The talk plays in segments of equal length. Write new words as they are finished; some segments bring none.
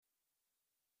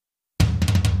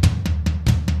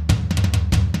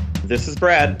This is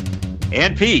Brad.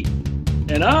 And Pete.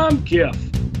 And I'm Giff.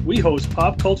 We host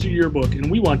Pop Culture Yearbook, and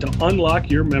we want to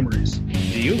unlock your memories.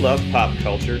 Do you love pop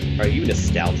culture? Are you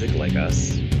nostalgic like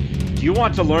us? Do you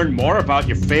want to learn more about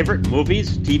your favorite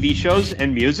movies, TV shows,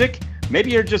 and music?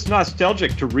 Maybe you're just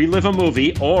nostalgic to relive a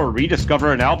movie or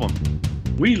rediscover an album.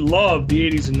 We love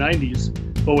the 80s and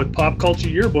 90s, but with Pop Culture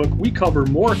Yearbook, we cover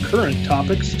more current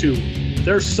topics too.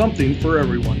 There's something for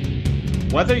everyone.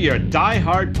 Whether you're a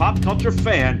die-hard pop culture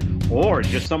fan or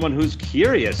just someone who's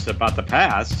curious about the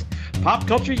past, Pop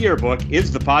Culture Yearbook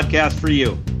is the podcast for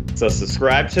you. So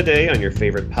subscribe today on your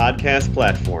favorite podcast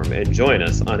platform and join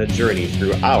us on a journey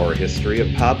through our history of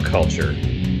pop culture.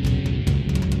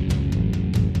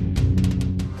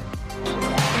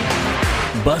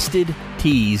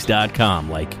 BustedTees.com,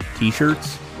 like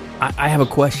t-shirts. I have a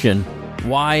question.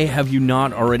 Why have you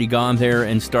not already gone there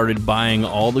and started buying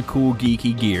all the cool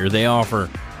geeky gear they offer?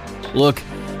 Look,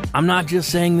 I'm not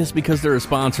just saying this because they're a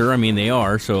sponsor. I mean, they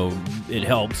are, so it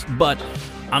helps. But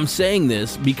I'm saying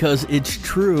this because it's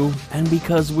true and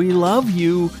because we love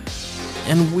you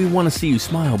and we want to see you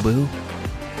smile, boo.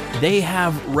 They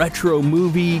have retro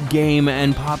movie, game,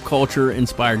 and pop culture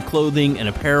inspired clothing and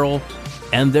apparel,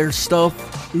 and their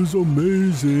stuff is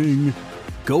amazing.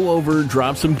 Go over,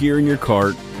 drop some gear in your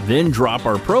cart, then drop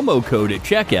our promo code at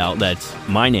checkout. That's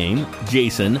my name,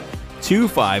 Jason,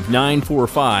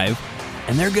 25945,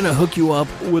 and they're going to hook you up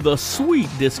with a sweet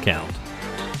discount.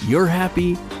 You're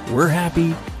happy, we're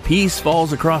happy, peace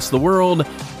falls across the world,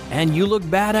 and you look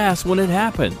badass when it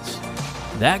happens.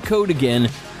 That code again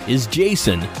is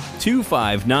Jason,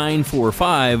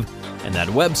 25945, and that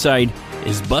website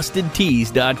is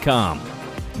BustedTees.com.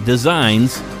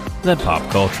 Designs that pop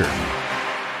culture.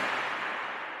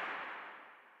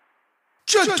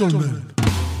 Gentlemen,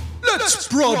 let's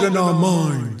broaden our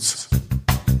minds.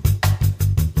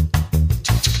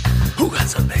 Who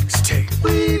has a mixtape?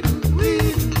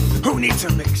 Who needs a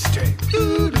mixtape?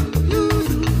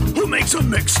 Who makes a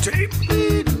mixtape?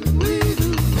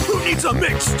 Who needs a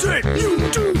mixtape? You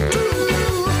do.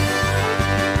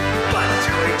 But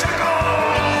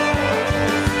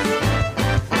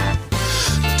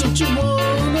don't you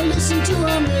wanna listen to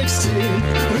our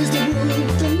mixtape? Raise the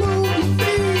roof, the movie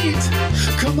beat.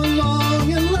 Come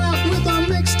along and laugh with our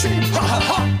mixtape. Ha ha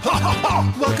ha ha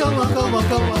ha. Waka waka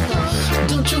waka waka.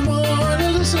 Don't you wanna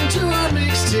listen to our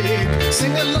mixtape?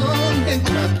 Sing along and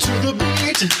clap to the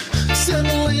beat.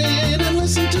 Settle in and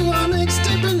listen to our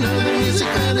mixtape and let the music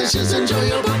vanishes. Enjoy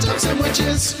your butt-up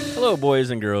sandwiches. Hello,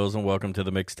 boys and girls, and welcome to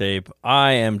the mixtape.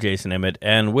 I am Jason Emmett,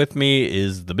 and with me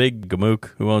is the big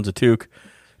gamook who owns a toque,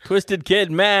 Twisted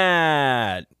Kid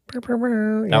Matt. That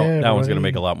one's going to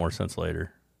make a lot more sense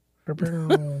later. I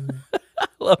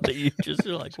love that you just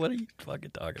are like, what are you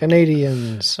fucking talking about?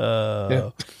 Canadians.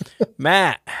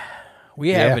 Matt,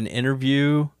 we have an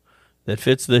interview that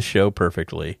fits this show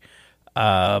perfectly.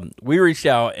 We reached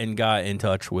out and got in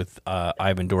touch with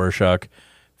Ivan Doroshuk,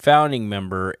 founding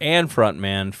member and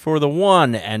frontman for the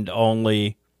one and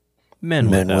only Men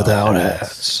Without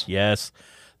Hats. Yes,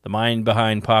 the mind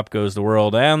behind Pop Goes the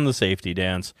World and the Safety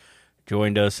Dance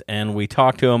joined us, and we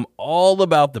talked to him all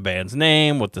about the band's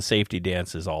name, what the Safety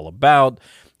Dance is all about,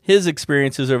 his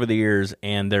experiences over the years,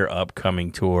 and their upcoming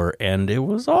tour, and it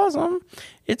was awesome.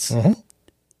 It's...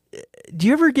 Do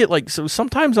you ever get like, so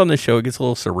sometimes on the show it gets a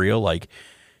little surreal, like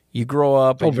you grow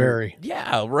up. And very.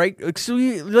 Yeah, right. So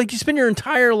you spend your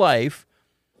entire life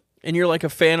and you're like a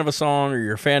fan of a song or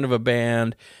you're a fan of a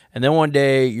band, and then one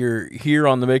day you're here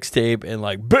on the mixtape and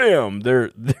like, bam,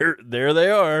 there they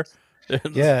are.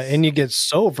 Yeah, and you get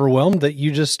so overwhelmed that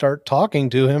you just start talking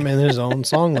to him in his own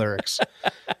song lyrics.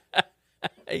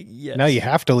 Yes. Now you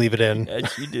have to leave it in.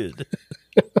 Yes, you did.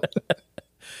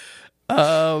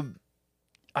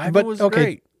 Ivan was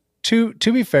great. To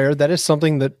be fair, that is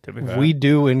something that we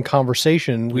do in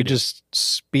conversation. We just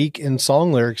speak in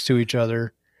song lyrics to each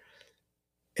other,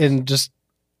 and just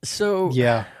songs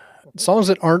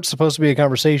that aren't supposed to be a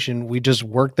conversation, we just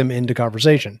work them into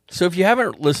conversation. So if you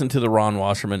haven't listened to the Ron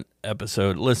Wasserman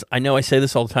episode, listen, I know I say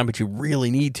this all the time, but you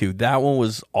really need to. That one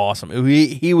was awesome.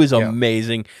 He was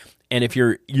amazing. And if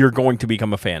you're going to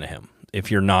become a fan of him, if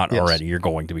you're not already, you're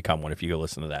going to become one if you go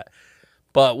listen to that.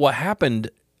 But what happened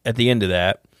at the end of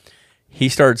that, he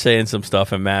started saying some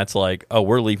stuff, and Matt's like, oh,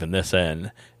 we're leaving this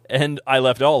in. And I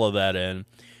left all of that in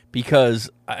because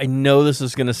I know this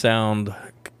is going to sound,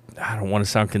 I don't want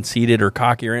to sound conceited or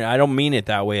cocky, or I don't mean it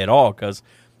that way at all, because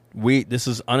this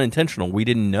is unintentional. We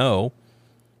didn't know.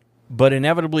 But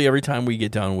inevitably, every time we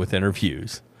get done with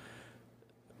interviews,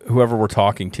 whoever we're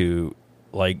talking to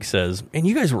like says, and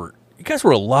you guys were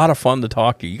a lot of fun to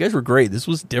talk to. You guys were great. This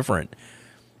was different.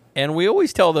 And we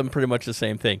always tell them pretty much the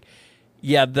same thing.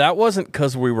 Yeah, that wasn't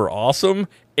because we were awesome.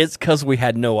 It's because we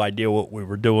had no idea what we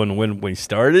were doing when we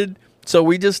started. So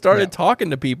we just started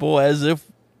talking to people as if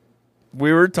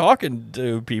we were talking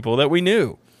to people that we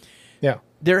knew. Yeah.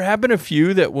 There have been a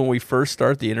few that when we first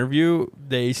start the interview,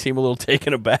 they seem a little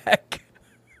taken aback.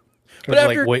 But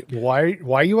after, like, wait,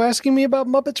 why are you asking me about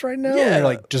Muppets right now? Yeah. And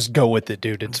like, just go with it,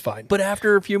 dude. It's fine. But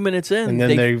after a few minutes in, and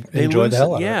then they enjoy the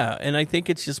hell out of it. Yeah, and I think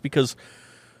it's just because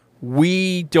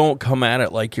we don't come at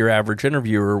it like your average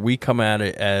interviewer. We come at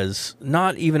it as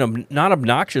not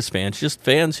obnoxious fans, just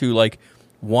fans who like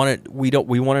want it.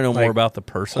 We want to know more about the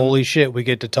person. Holy shit, we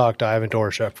get to talk to Ivan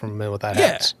Dorashuk from Men Without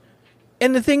Hats.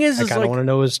 And the thing is I kind of want to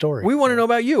know his story. We want to know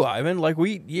about you, Ivan. Like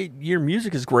your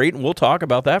music is great, and we'll talk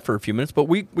about that for a few minutes. But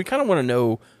we kind of want to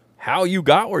know how you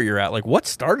got where you're at. Like, what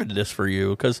started this for you?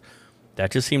 Because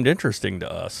that just seemed interesting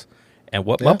to us. And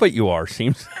what Muppet you are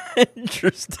seems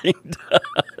interesting to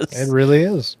us. It really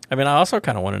is. I mean, I also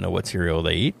kind of want to know what cereal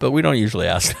they eat, but we don't usually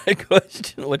ask that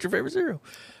question. What's your favorite cereal?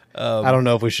 I don't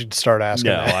know if we should start asking.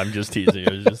 No, that. I'm just teasing.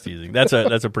 I was just teasing. That's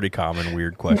a pretty common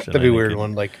weird question. That'd be a weird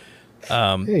one. Like.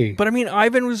 Hey. But I mean,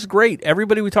 Ivan was great.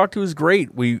 Everybody we talked to was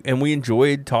great. We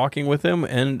enjoyed talking with him,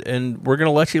 and we're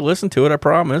gonna let you listen to it. I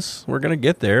promise. We're gonna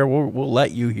get there. We'll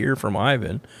let you hear from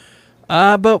Ivan.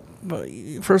 But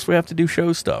first we have to do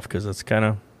show stuff because that's kind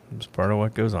of part of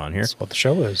what goes on here. That's what the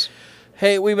show is.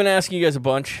 Hey, we've been asking you guys a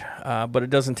bunch, but it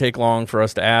doesn't take long for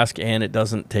us to ask, and it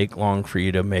doesn't take long for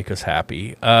you to make us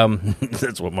happy.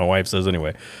 That's what my wife says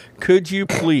anyway. Could you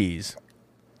please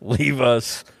leave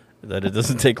us? That it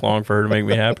doesn't take long for her to make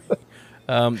me happy.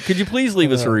 Could you please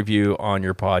leave us a review on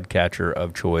your podcatcher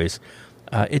of choice?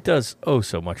 It does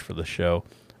so much for the show.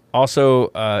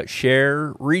 Also,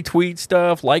 share, retweet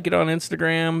stuff, like it on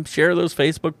Instagram, share those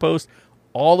Facebook posts.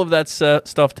 All of that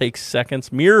stuff takes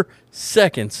seconds, mere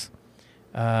seconds.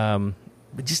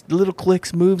 Just little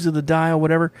clicks, moves of the dial,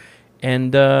 whatever.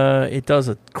 And it does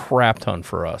a crap ton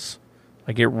for us.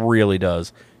 Like, it really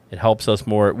does. It helps us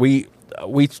more.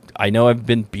 I know I've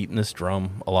been beating this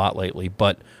drum a lot lately,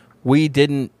 but we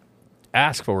didn't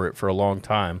ask for it for a long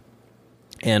time.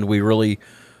 And we really,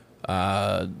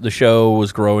 the show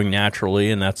was growing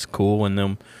naturally, and that's cool. And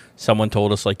then someone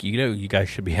told us, like, you guys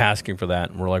should be asking for that.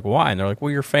 And we're like, why? And they're like,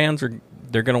 well, your fans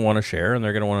they're going to want to share, and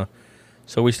they're going to want to.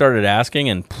 So we started asking,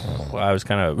 and I was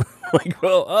kind of like,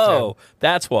 well,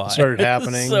 that's why. It started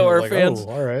happening. So our like, fans,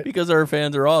 all right. Because our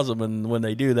fans are awesome, and when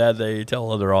they do that, they tell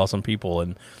other awesome people,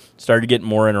 and started getting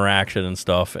more interaction and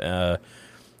stuff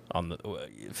on the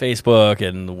Facebook,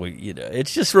 and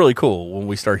it's just really cool when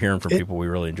we start hearing from people. We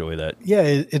really enjoy that. Yeah,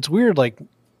 it's weird. Like,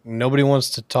 nobody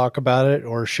wants to talk about it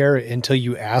or share it until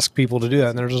you ask people to do that,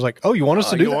 and they're just like, "Oh, you want us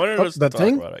to do that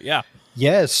thing?" About it. Yeah.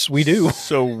 Yes, we do.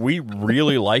 So we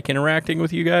really like interacting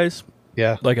with you guys.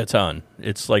 Yeah, like a ton.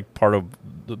 It's like part of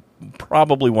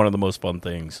probably one of the most fun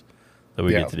things that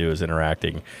we get to do is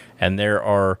interacting. And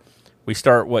we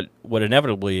start what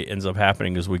inevitably ends up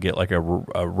happening is we get like a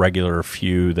regular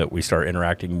few that we start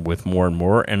interacting with more and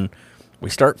more, and we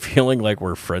start feeling like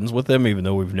we're friends with them, even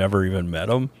though we've never even met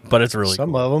them. But it's really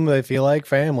some of them they feel like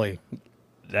family.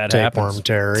 That happens.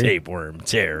 Tapeworm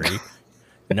Terry.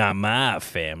 Not my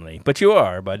family, but you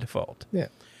are by default. Yeah.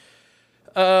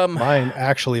 Mine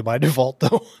actually by default,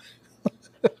 though.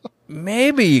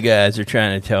 Maybe you guys are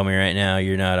trying to tell me right now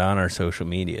you're not on our social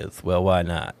medias. Well, why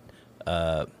not?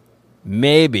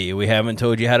 Maybe we haven't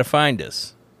told you how to find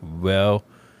us. Well,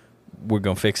 we're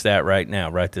going to fix that right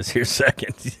now, right this here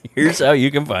second. Here's how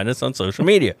you can find us on social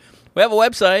media. We have a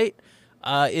website.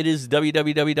 It is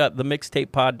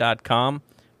www.themixtapepod.com.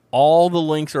 All the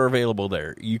links are available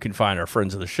there. You can find our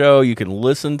friends of the show. You can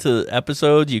listen to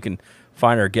episodes. You can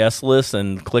find our guest list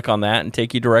and click on that and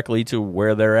take you directly to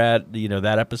where they're at,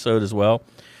 that episode as well.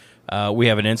 We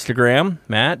have an Instagram.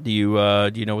 Matt, do you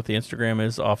know what the Instagram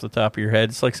is off the top of your head?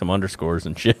 It's like some underscores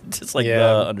and shit. It's like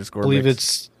the underscore I believe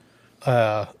mix.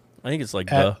 I think it's like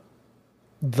the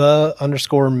 _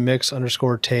 _mix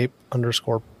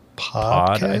 _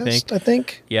 podcast. I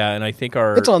think. Yeah, and I think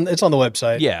it's on the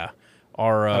website. Yeah.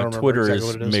 Our Twitter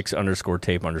exactly is mix _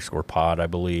 tape _ pod, I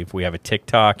believe. We have a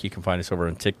TikTok. You can find us over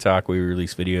on TikTok. We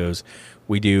release videos.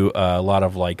 We do a lot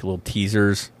of like little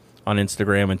teasers on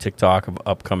Instagram and TikTok of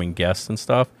upcoming guests and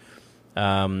stuff.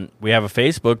 We have a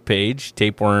Facebook page,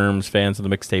 Tapeworms Fans of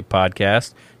the Mixtape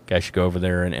Podcast. You guys should go over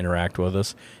there and interact with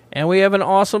us. And we have an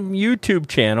awesome YouTube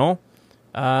channel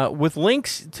with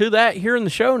links to that here in the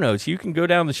show notes. You can go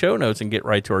down the show notes and get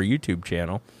right to our YouTube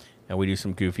channel. And we do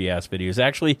some goofy ass videos.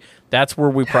 Actually, that's where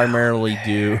we primarily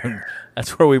do.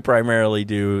 That's where we primarily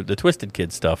do the Twisted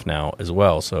Kid stuff now as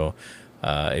well. So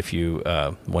If you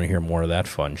want to hear more of that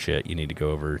fun shit, you need to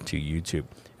go over to YouTube.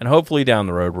 And hopefully down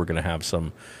the road, we're going to have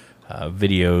some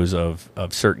videos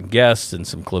of certain guests and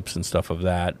some clips and stuff of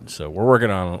that. So we're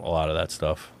working on a lot of that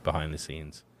stuff behind the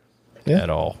scenes at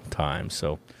all times.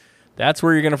 So that's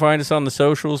where you're going to find us on the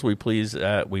socials. We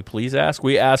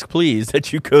ask please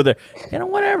that you go there.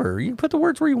 Whatever. You can put the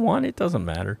words where you want. It doesn't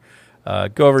matter.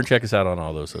 Go over and check us out on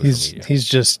all those social media. He's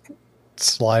just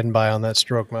sliding by on that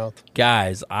stroke mouth.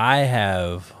 Guys, I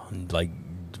have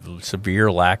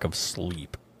severe lack of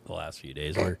sleep the last few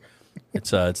days. It's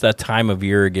that time of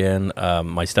year again.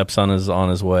 My stepson is on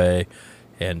his way,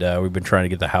 and we've been trying to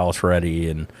get the house ready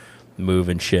and move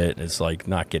and shit. It's like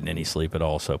not getting any sleep at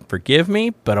all. So forgive me,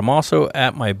 but I'm also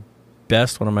at my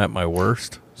best when I'm at my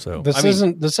worst. So this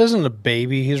isn't a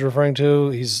baby he's referring to.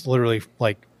 He's literally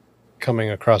like coming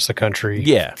across the country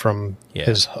from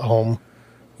his home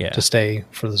to stay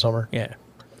for the summer. Yeah.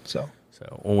 So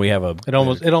when we have it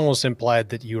almost implied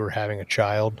that you were having a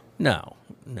child. No,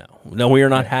 we are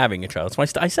not having a child.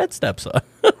 I said stepson.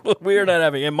 We are not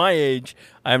having. At my age,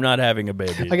 I am not having a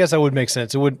baby. I guess that would make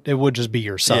sense. It would just be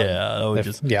your son.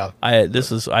 Yeah,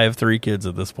 I have 3 kids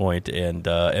at this point, and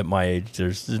at my age,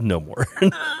 there's no more.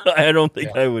 I don't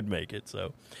think I would make it.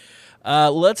 So,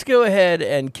 let's go ahead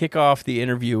and kick off the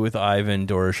interview with Ivan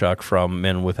Doroschuk from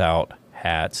Men Without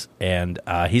Hats, and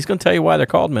he's going to tell you why they're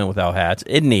called Men Without Hats,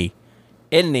 isn't he?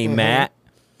 Matt?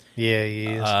 Yeah, he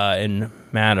is. And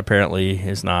Matt apparently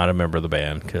is not a member of the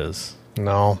band because...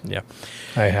 No. Yeah.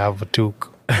 I have a toque.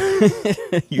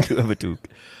 You do have a toque.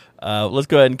 Let's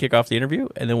go ahead and kick off the interview,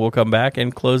 and then we'll come back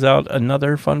and close out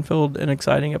another fun-filled and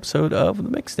exciting episode of The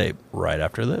Mixtape right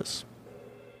after this.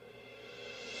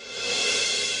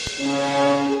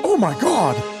 Oh my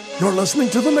God! You're listening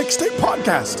to The Mixtape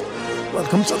Podcast.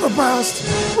 Welcome to the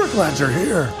past. We're glad you're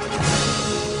here.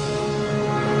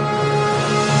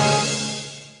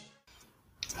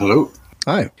 Hello.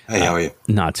 Hi. Hey, how are you?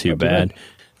 Not too bad.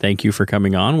 Thank you for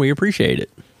coming on. We appreciate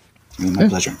it. My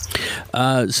pleasure.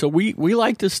 So we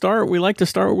like to start. We like to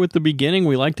start with the beginning.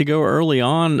 We like to go early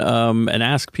on and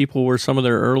ask people where some of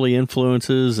their early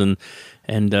influences and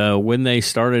when they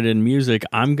started in music.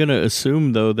 I'm going to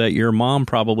assume though that your mom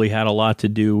probably had a lot to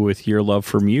do with your love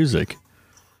for music.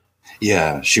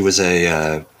 Yeah, she was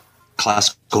a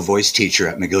classical voice teacher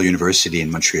at McGill University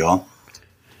in Montreal.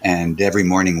 And every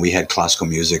morning we had classical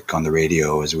music on the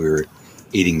radio as we were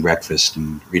eating breakfast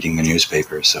and reading the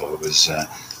newspaper. So it was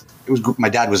my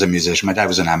dad was a musician. My dad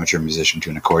was an amateur musician too,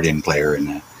 an accordion player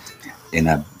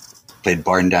played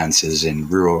barn dances in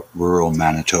rural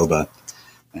Manitoba.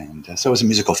 And so it was a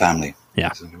musical family.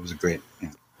 Yeah. So it was great.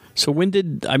 Yeah. So when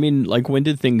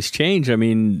did things change? I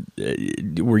mean,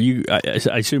 were you, I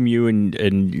assume you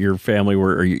and your family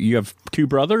you have 2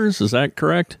 brothers, is that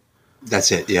correct?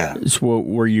 That's it, yeah. So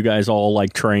were you guys all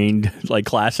like trained like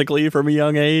classically from a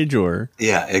young age, or?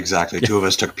 Yeah, exactly. 2 of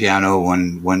us took piano,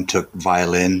 one took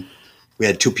violin. We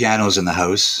had 2 pianos in the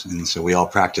house, and so we all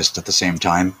practiced at the same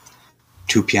time.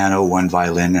 2 piano, 1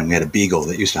 violin, and we had a beagle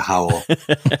that used to howl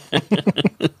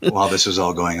while this was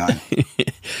all going on.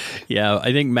 Yeah,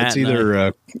 I think Matt.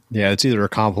 It's either a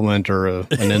compliment or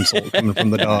an insult coming from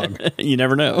the dog. You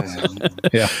never know.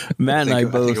 Yeah, Matt and I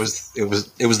both. It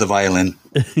was the violin.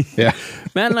 Yeah,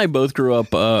 Matt and I both grew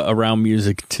up around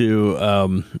music too.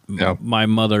 My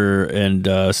mother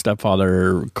and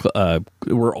stepfather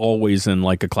were always in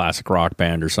like a classic rock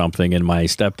band or something, and my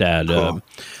stepdad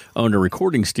owned a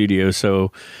recording studio.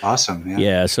 So awesome.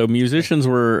 Yeah. So musicians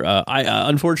were.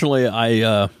 Unfortunately,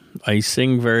 I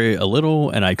sing a little,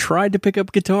 and I tried to pick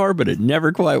up guitar, but it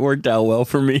never quite worked out well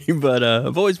for me. But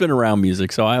I've always been around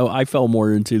music, so I fell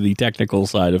more into the technical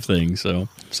side of things. So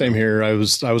same here. I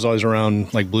was always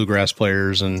around like bluegrass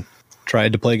players and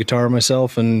tried to play guitar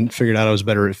myself, and figured out I was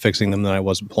better at fixing them than I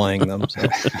was playing them. So,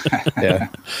 yeah,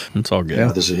 it's all good.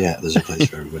 Yeah, there's a place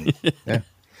for everybody. Yeah.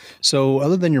 So,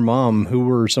 other than your mom, who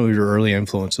were some of your early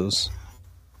influences?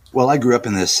 Well, I grew up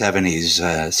in the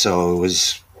 70s, so it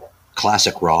was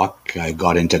classic rock. I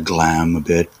got into glam a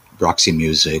bit, Roxy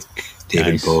Music,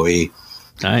 David Bowie.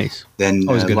 Nice. Then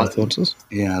always good influences.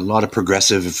 Yeah, a lot of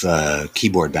progressive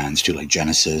keyboard bands too, like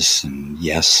Genesis and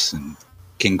Yes and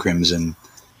King Crimson.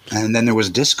 And then there was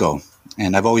disco.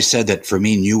 And I've always said that for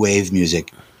me, new wave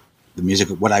music,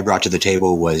 what I brought to the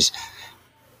table was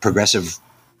progressive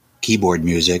keyboard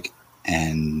music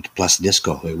and plus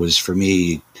disco. It was, for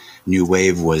me, new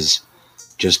wave was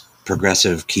just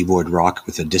progressive keyboard rock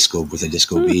with a disco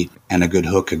beat and a good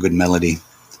hook, a good melody.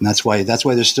 And that's why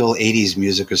there's still 80s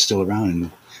music is still around,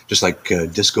 and just like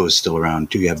disco is still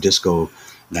around too. You have disco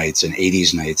nights and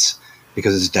 80s nights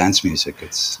because it's dance music.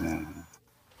 It's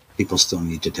people still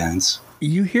need to dance.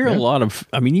 You hear a lot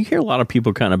of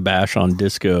people kind of bash on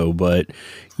disco, but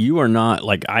you are not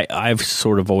like I've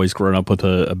sort of always grown up with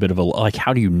a bit of a like.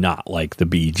 How do you not like the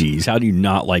Bee Gees? How do you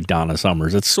not like Donna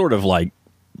Summers? It's sort of like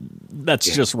that's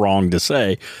just wrong to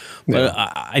say, but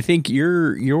I think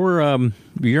you're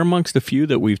amongst a few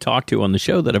that we've talked to on the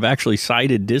show that have actually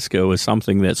cited disco as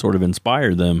something that sort of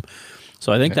inspired them.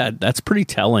 So I think that's pretty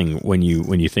telling when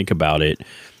you think about it.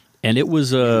 And it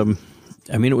was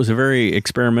it was a very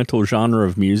experimental genre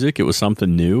of music. It was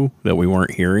something new that we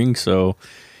weren't hearing. So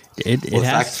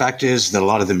fact is that a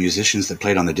lot of the musicians that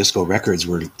played on the disco records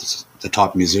were the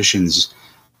top musicians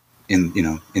in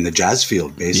the jazz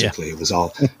field. Basically, it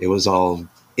was all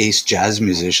ace jazz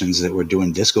musicians that were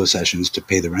doing disco sessions to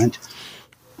pay the rent,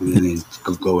 and then they'd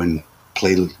go and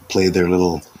play their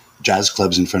little jazz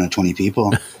clubs in front of 20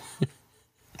 people,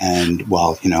 and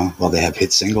while they have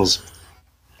hit singles.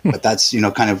 But that's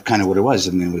kind of what it was.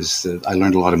 I mean, it was I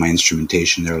learned a lot of my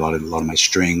instrumentation there, a lot of my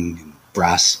string and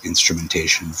brass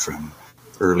instrumentation from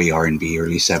early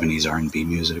 70s R&B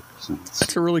music. So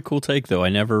that's a really cool take, though. I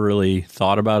never really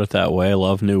thought about it that way. I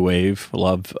love new wave. I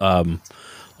love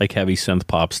like heavy synth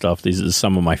pop stuff. This is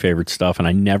some of my favorite stuff, and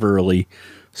I never really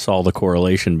saw the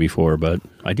correlation before, but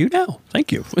I do now.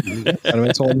 Thank you. It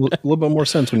makes a little bit more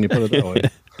sense when you put it that way.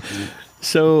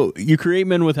 So you create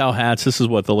Men Without Hats. This is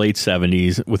the late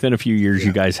 70s. Within a few years,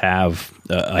 you guys have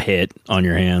a hit on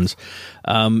your hands.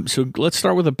 So let's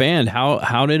start with the band.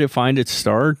 How did it find its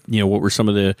start? What were some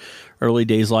of the early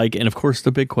days like? And of course,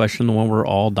 the big question, the one we're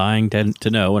all dying to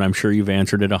know, and I'm sure you've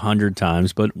answered it 100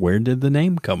 times, but where did the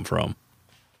name come from?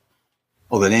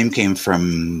 Well, the name came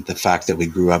from the fact that we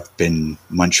grew up in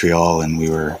Montreal, and we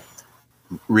were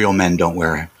real men don't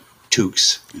wear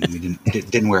toques, and we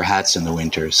didn't wear hats in the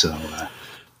winter, so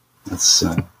that's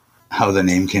how the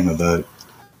name came about.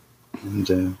 And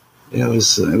it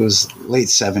was late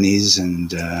 70s,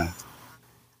 and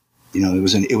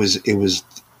it was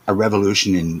a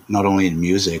revolution in not only in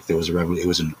music. It was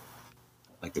a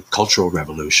cultural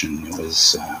revolution.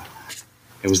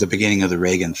 It was the beginning of the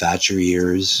Reagan Thatcher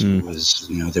years. It was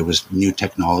there was new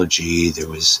technology, there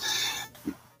was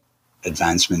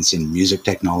advancements in music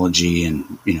technology,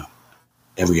 and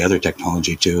every other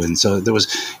technology too. And so there was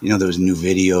new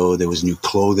video, there was new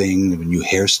clothing, there were new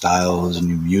hairstyles,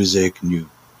 new music, new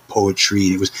poetry.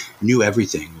 It was new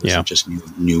everything. It wasn't just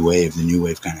new wave. The new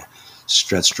wave kind of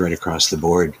stretched right across the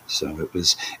board. So it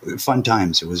was fun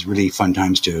times. It was really fun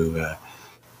times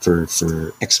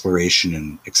for exploration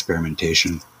and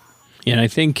experimentation. And I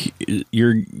think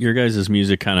your guys'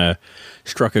 music kind of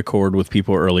struck a chord with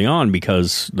people early on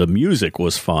because the music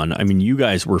was fun. I mean, you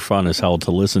guys were fun as hell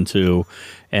to listen to,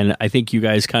 and I think you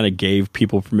guys kind of gave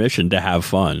people permission to have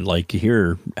fun. Like,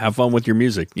 here, have fun with your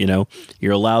music.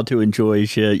 You're allowed to enjoy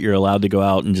shit. You're allowed to go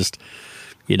out and just,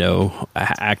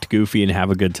 act goofy and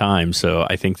have a good time. So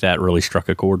I think that really struck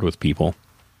a chord with people.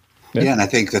 Yeah, and I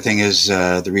think the thing is,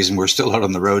 the reason we're still out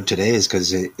on the road today is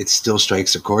because it still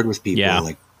strikes a chord with people. Yeah.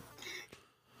 Like,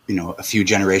 a few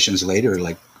generations later,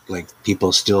 like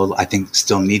people still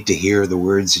need to hear the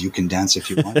words "You can dance if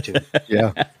you want to."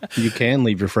 Yeah, you can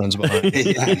leave your friends behind.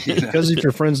 Because if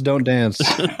your friends don't dance,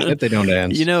 if they don't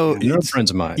dance, you're not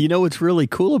friends of mine. What's really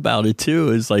cool about it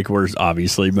too is like we're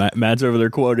obviously Matt's over there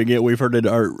quoting it. We've heard it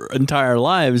our entire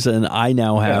lives, and I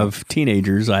now have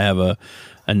teenagers. I have a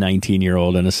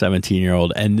 19-year-old and a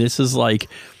 17-year-old, and this is like.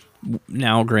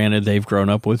 Now, granted, they've grown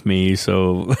up with me,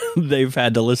 so they've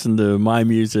had to listen to my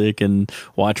music and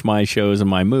watch my shows and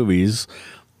my movies.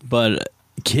 But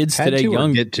kids today,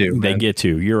 they get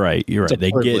to. You're right.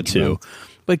 They get to.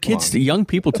 But young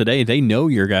people today, they know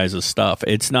your guys' stuff.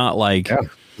 It's not like,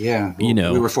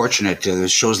 we were fortunate.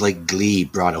 Shows like Glee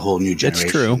brought a whole new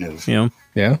generation. That's true.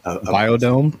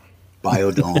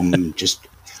 Biodome, just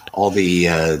all the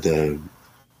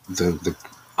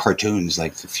cartoons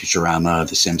like the Futurama,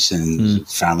 The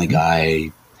Simpsons, Family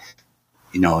Guy,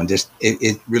 and just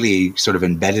it really sort of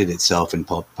embedded itself in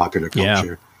popular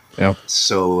culture. Yeah.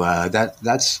 So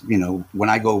that's when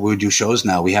we do shows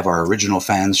now, we have our original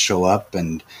fans show up,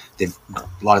 and a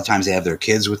lot of times they have their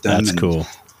kids with them. That's cool.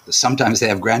 Sometimes they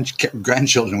have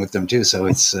grandchildren with them too. So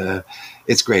it's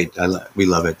great. We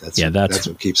love it. That's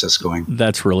what keeps us going.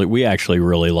 We actually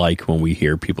really like when we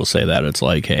hear people say that. It's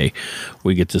like, hey,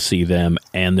 we get to see them,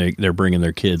 and they're bringing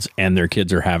their kids, and their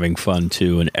kids are having fun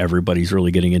too, and everybody's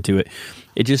really getting into it.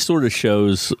 It just sort of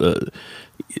shows,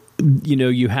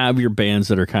 you have your bands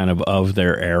that are kind of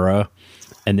their era.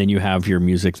 And then you have your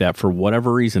music that, for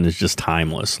whatever reason, is just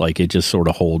timeless. Like, it just sort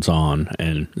of holds on,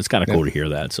 and it's kind of cool to hear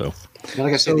that. So,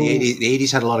 like I said, the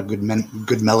 80s had a lot of good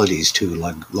melodies too,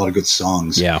 like a lot of good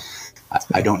songs. Yeah,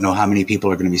 I don't know how many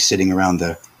people are going to be sitting around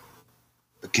the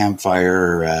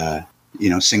campfire,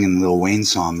 singing Lil Wayne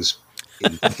songs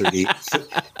in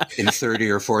 30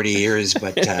 or 40 years.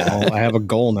 But I have a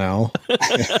goal now.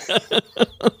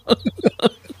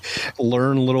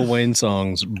 Learn Lil Wayne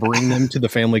songs, bring them to the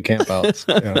family campouts.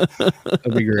 Yeah,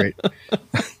 that'd be great.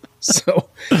 So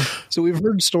we've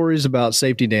heard stories about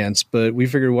Safety Dance, but we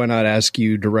figured why not ask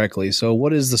you directly. So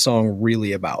what is the song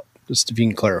really about? Just if you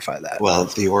can clarify that. Well,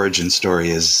 the origin story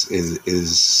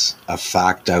is a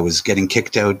fact. I was getting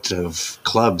kicked out of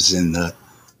clubs in the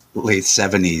late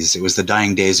 70s. It was the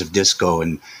dying days of disco,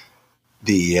 and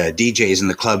the DJs in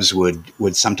the clubs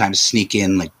would sometimes sneak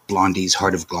in like Blondie's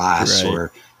Heart of Glass, right,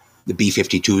 or the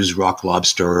B-52's Rock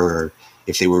Lobster, or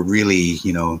if they were really,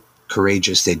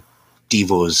 courageous, they'd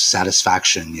Devo's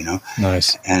Satisfaction,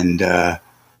 Nice. And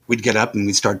we'd get up and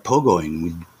we'd start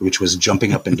pogoing, which was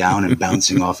jumping up and down and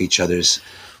bouncing off each other's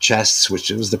chests, which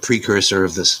was the precursor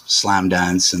of the slam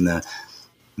dance and the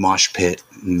mosh pit.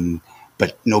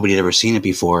 But nobody had ever seen it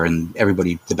before, and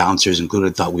everybody, the bouncers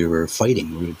included, thought we were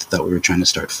fighting. We thought we were trying to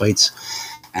start fights.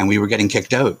 And we were getting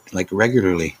kicked out, like,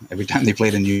 regularly. Every time they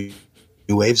played a new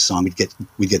wave song, we'd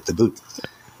get the boot.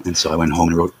 And so I went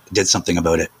home and did something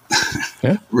about it.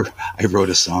 Yeah. I wrote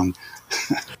a song.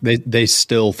 They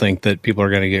still think that people are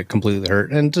going to get completely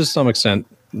hurt, and to some extent,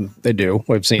 they do.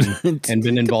 I've seen and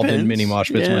been involved in many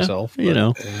mosh pits myself.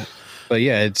 But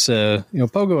yeah, it's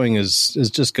pogoing is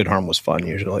just good, harmless fun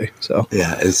usually. So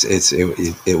yeah, it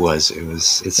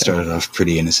started off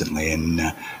pretty innocently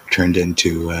and turned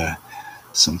into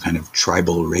some kind of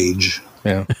tribal rage.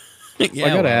 Yeah. I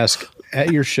got to ask,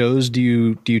 at your shows, do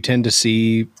you tend to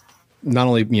see not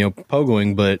only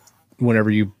pogoing, but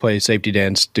whenever you play Safety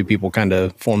Dance, do people kind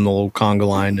of form the little conga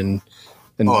line and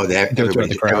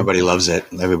everybody loves it.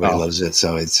 Everybody loves it.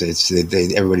 So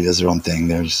everybody does their own thing.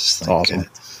 They're just like, awesome.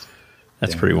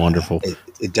 That's pretty wonderful.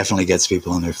 It definitely gets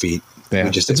people on their feet.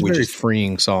 Yeah, it's a very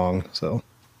freeing song. So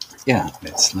yeah,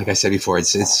 it's like I said before,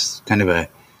 it's kind of a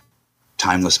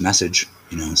timeless message,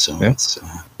 So yeah.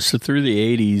 So through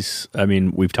the 80s, I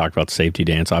mean, we've talked about Safety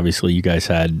Dance. Obviously, you guys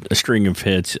had a string of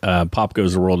hits. Pop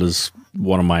Goes the World is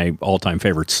one of my all-time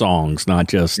favorite songs.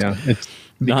 It's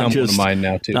become one of mine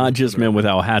now too. Not just Men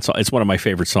Without Hats. It's one of my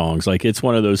favorite songs. Like, it's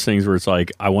one of those things where it's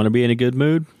like, I want to be in a good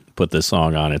mood. Put this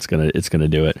song on. It's gonna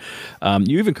do it.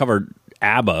 You even covered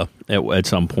ABBA at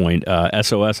some point.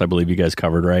 SOS, I believe you guys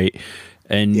covered, right?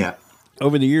 And yeah.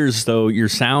 Over the years, though, your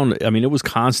sound, I mean, it was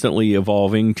constantly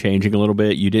evolving, changing a little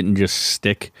bit. You didn't just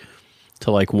stick to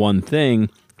like one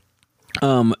thing.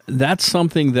 That's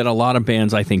something that a lot of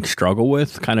bands, I think, struggle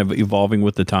with, kind of evolving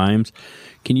with the times.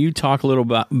 Can you talk a little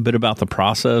bit about the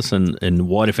process and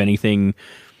what, if anything,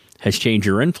 has changed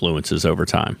your influences over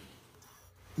time?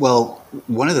 Well,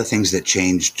 one of the things that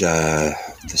changed the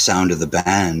sound of the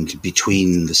band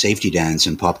between the Safety Dance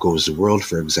and Pop Goes the World,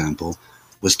 for example,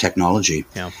 was technology.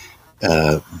 Yeah.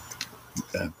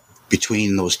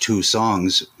 Between those two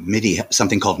songs,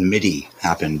 something called MIDI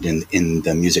happened in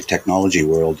the music technology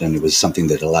world, and it was something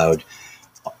that allowed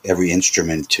every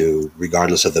instrument to,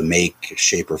 regardless of the make,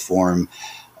 shape, or form,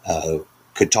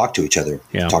 could talk to each other,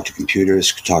 talk to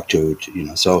computers, could talk to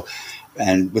so.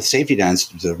 And with Safety Dance,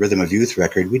 the Rhythm of Youth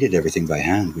record, we did everything by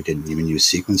hand. We didn't even use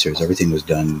sequencers. Everything was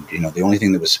done. The only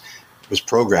thing that was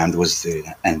programmed was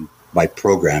and by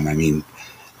program I mean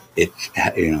it.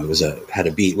 Had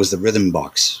a beat. It was the rhythm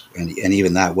box, and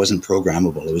even that wasn't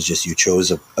programmable. It was just you chose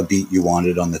a beat you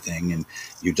wanted on the thing, and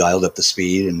you dialed up the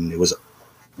speed, and it was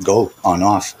go on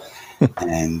off.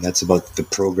 And that's about the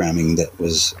programming that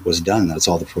was done. That's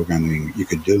all the programming you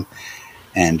could do.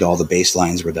 And all the bass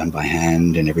lines were done by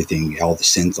hand, and everything, all the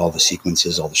synth, all the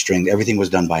sequences, all the string, everything was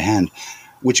done by hand,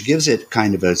 which gives it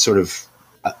kind of a sort of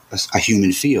a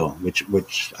human feel,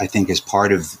 which I think is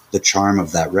part of the charm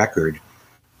of that record,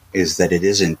 is that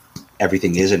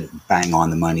everything isn't bang on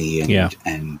the money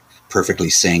and perfectly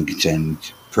synced and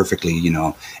perfectly,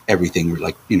 everything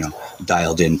like,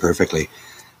 dialed in perfectly.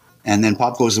 And then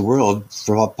Pop Goes the World,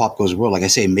 like I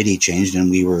say, MIDI changed, and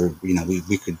we were,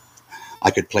 I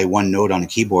could play one note on a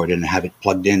keyboard and have it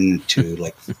plugged into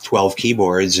like 12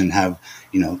 keyboards and have,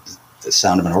 the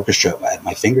sound of an orchestra at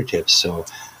my fingertips. So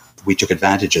we took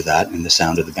advantage of that, and the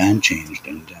sound of the band changed.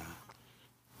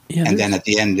 And then at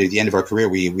the end of our career,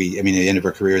 the end of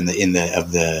our career in the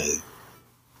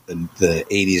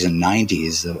 80s and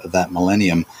 90s of that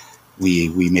millennium,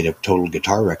 we made a total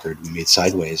guitar record. We made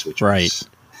Sideways, which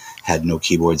had no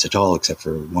keyboards at all, except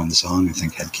for one song, I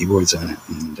think, had keyboards on it.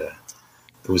 And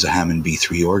it was a Hammond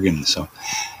B3 organ. So,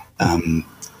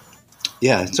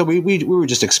 so we were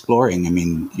just exploring. I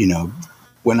mean,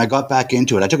 when I got back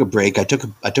into it, I took a break. I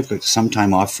took some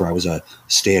time off for I was a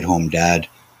stay-at-home dad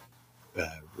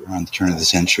around the turn of the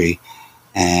century,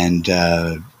 and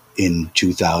in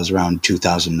around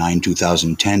 2009,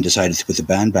 2010, decided to put the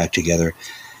band back together.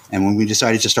 And when we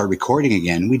decided to start recording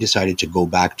again, we decided to go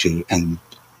back to and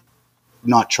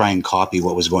not try and copy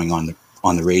what was going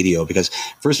on the radio, because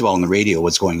first of all, on the radio,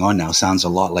 what's going on now sounds a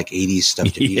lot like 80s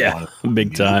stuff to me. Yeah,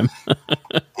 big time.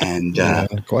 And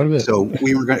quite a bit. So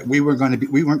we weren't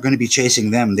going to be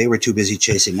chasing them. They were too busy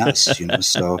chasing us, you know.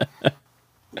 So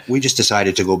we just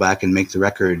decided to go back and make the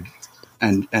record,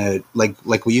 and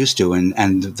like we used to.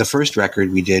 And the first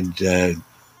record we did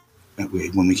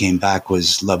when we came back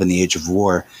was "Love in the Age of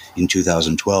War" in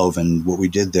 2012. And what we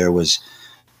did there was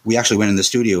we actually went in the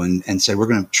studio and said, we're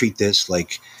going to treat this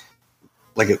like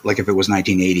if it was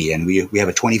 1980, and we have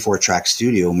a 24-track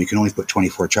studio, and we can only put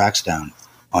 24 tracks down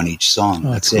on each song.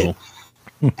 Oh, that's cool.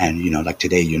 it. And you know, like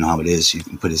today, you know how it is. You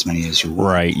can put as many as you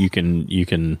want. Right. You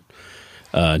can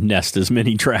nest as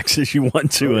many tracks as you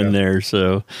want to in there.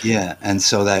 So yeah, and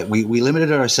so that we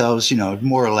limited ourselves, you know,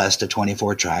 more or less to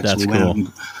 24 tracks. That's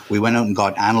we went out and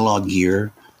got analog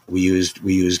gear. We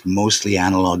used mostly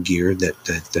analog gear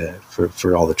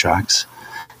for all the tracks.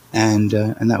 And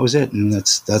that was it, and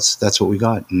that's what we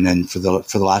got. And then for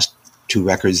the last two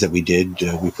records that we did,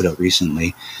 we put out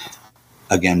recently,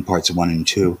 again parts 1 and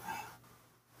 2.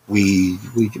 We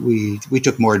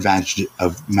took more advantage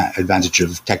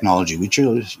of technology. We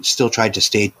still tried to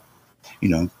stay, you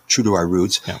know, true to our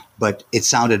roots, but it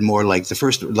sounded more like the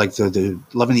first, like the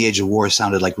Love in the Age of War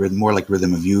sounded like more like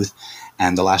Rhythm of Youth,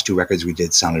 and the last two records we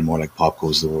did sounded more like Pop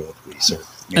Goes the World.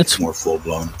 It's more full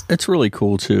blown. It's really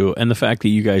cool too, and the fact that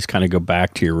you guys kind of go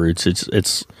back to your roots.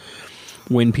 It's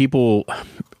when people,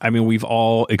 I mean, we've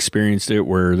all experienced it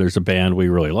where there's a band we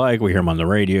really like, we hear them on the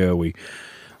radio,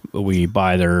 we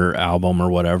buy their album or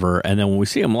whatever, and then when we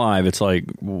see them live, it's like,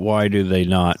 why do they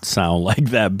not sound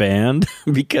like that band?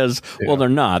 Because well, they're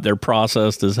not. They're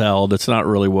processed as hell. That's not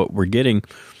really what we're getting.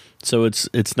 So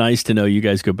it's nice to know you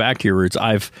guys go back to your roots.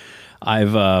 I've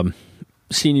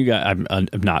seen you guys.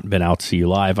 I've not been out to see you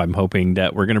live. I'm hoping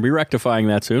that we're going to be rectifying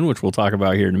that soon, which we'll talk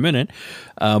about here in a minute.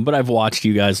 But I've watched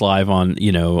you guys live on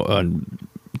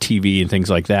TV and things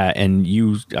like that. And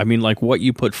like what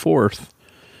you put forth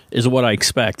is what I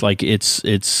expect. Like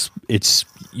it's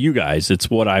you guys. It's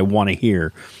what I want to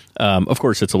hear. Of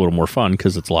course, it's a little more fun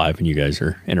because it's live and you guys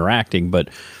are interacting, but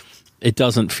it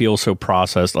doesn't feel so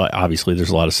processed. Like, obviously,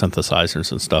 there's a lot of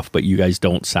synthesizers and stuff, but you guys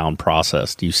don't sound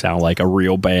processed. You sound like a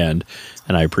real band,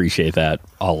 and I appreciate that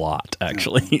a lot,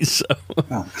 actually. So,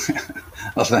 well,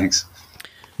 thanks.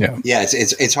 Yeah,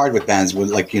 it's hard with bands.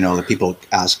 Like, you know, the people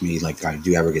ask me, like,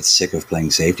 do you ever get sick of playing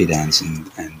Safety Dance? And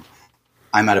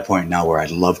I'm at a point now where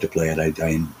I'd love to play it. I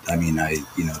mean,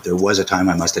 there was a time,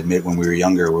 I must admit, when we were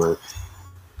younger, where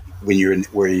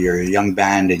you're a young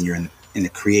band and you're in the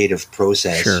creative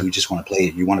process, sure, you just want to play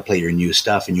it. You want to play your new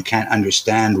stuff, and you can't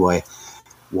understand why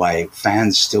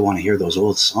fans still want to hear those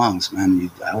old songs, man.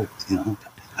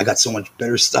 I got so much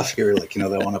better stuff here, like, you know,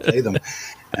 that I want to play them.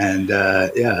 And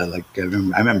like I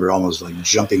remember almost like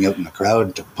jumping out in the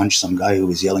crowd to punch some guy who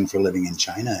was yelling for a living in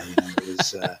China. You know, it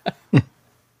was,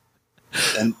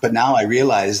 but now I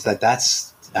realize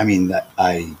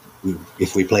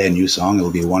if we play a new song,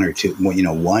 it'll be one or two, you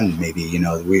know, one maybe. You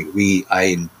know,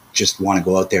 I just want to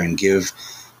go out there and give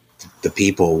the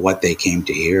people what they came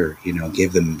to hear, you know,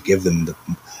 give them the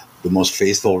most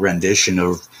faithful rendition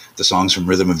of the songs from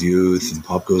Rhythm of Youth and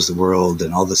Pop Goes the World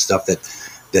and all the stuff that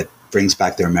brings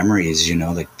back their memories, you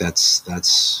know. Like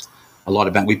that's a lot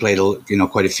of bands. We played, you know,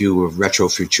 quite a few of retro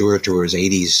future tours,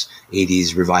 80s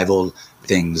revival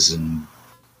things, and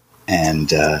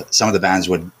some of the bands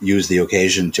would use the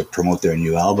occasion to promote their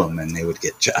new album, and they would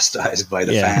get chastised by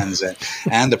the fans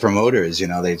and the promoters. You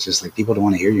know, they just like, people don't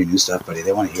want to hear your new stuff, buddy.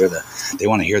 They want to hear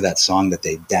that song that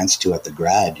they danced to at the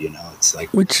grad. You know, it's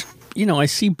like, which, you know, I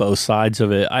see both sides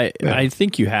of it. I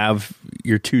think you have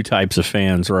your two types of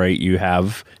fans, right? You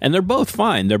have, and they're both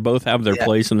fine. They both have their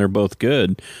place, and they're both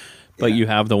good. But you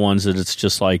have the ones that it's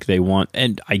just like they want,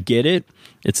 and I get it.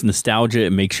 It's nostalgia.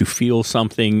 It makes you feel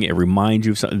something. It reminds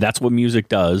you of something. That's what music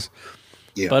does.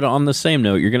 Yeah. But on the same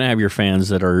note, you're going to have your fans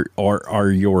that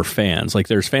are your fans. Like,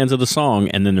 there's fans of the song,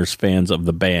 and then there's fans of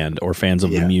the band or fans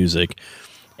of the music.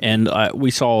 And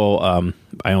we saw,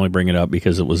 I only bring it up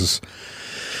because it was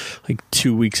like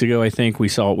 2 weeks ago, I think, we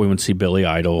went to see Billy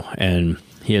Idol, and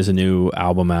he has a new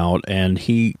album out, and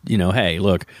he, you know, hey,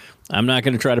 look, I'm not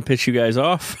going to try to piss you guys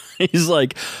off. He's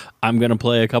like, I'm going to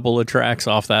play a couple of tracks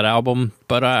off that album,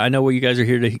 but I know what you guys are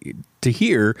here to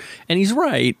hear. And he's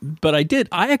right, but I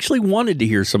actually wanted to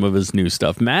hear some of his new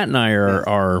stuff. Matt and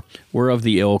I we're of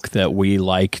the ilk that we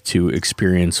like to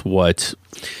experience what.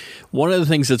 One of the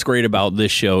things that's great about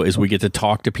this show is we get to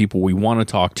talk to people we want to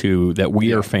talk to, that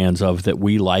we are fans of, that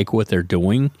we like what they're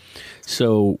doing.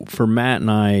 So for Matt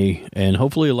and I, and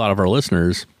hopefully a lot of our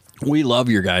listeners, we love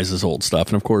your guys' old stuff.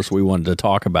 And of course, we wanted to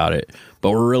talk about it,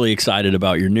 but we're really excited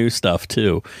about your new stuff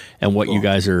too. And what you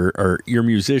guys are you're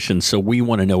musicians. So we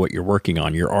want to know what you're working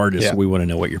on. You're artists. Yeah. We want to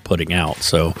know what you're putting out.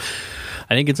 So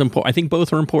I think it's important. I think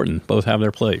both are important. Both have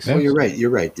their place. Oh, you're right.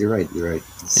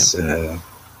 It's,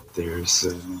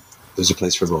 there's a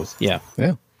place for both. Yeah.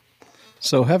 Yeah.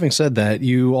 So having said that,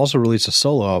 you also released a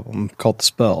solo album called The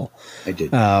Spell. I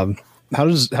did. How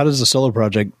does the solo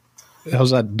project,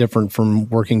 how's that different from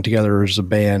working together as a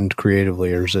band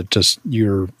creatively, or is it just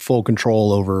your full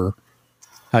control over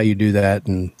how you do that?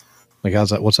 And like,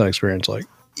 what's that experience like?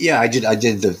 Yeah, I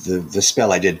did the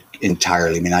Spell I did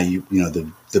entirely. I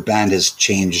mean, the band has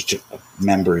changed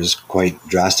members quite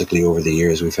drastically over the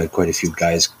years. We've had quite a few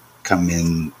guys come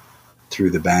in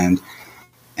through the band,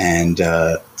 and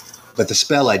but the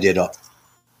Spell I did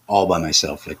all by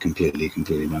myself, like completely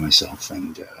by myself,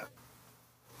 and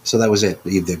so that was it.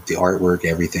 The artwork,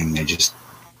 everything.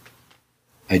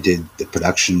 I did the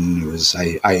production. It was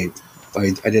I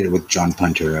did it with John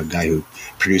Punter, a guy who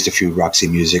produced a few Roxy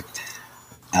Music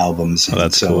albums. Oh,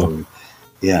 that's cool.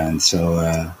 Yeah, and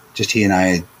so just he and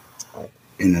I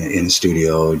in a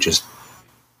studio just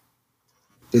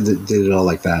did it all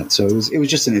like that. So it was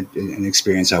just an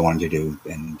experience I wanted to do.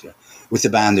 And with the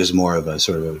band, there's more of a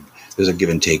sort of there's a give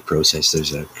and take process.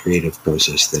 There's a creative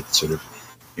process that sort of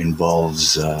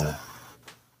involves,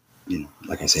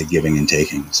 like I say, giving and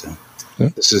taking. So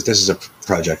this is a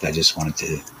project I just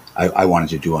I wanted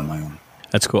to do on my own.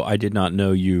 That's cool. I did not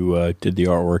know you did the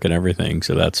artwork and everything,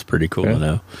 so that's pretty cool to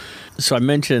know. So I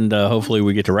mentioned, hopefully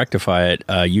we get to rectify it.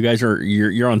 You guys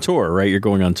you're on tour, right? You're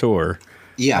going on tour.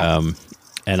 Yeah.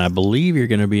 And I believe you're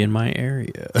going to be in my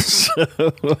area. So,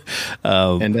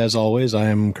 and as always, I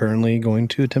am currently going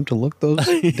to attempt to look those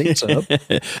dates up.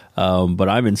 But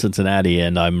I'm in Cincinnati,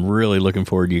 and I'm really looking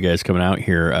forward to you guys coming out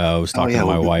here. I was talking to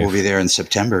my wife. We'll be there in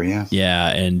September, yeah. Yeah,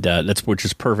 and which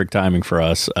is perfect timing for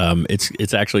us.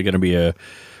 It's actually going to be a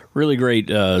really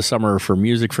great summer for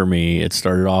music for me. It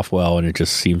started off well, and it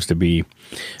just seems to be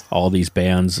all these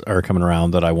bands are coming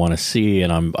around that I want to see,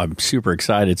 and I'm super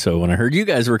excited. So when I heard you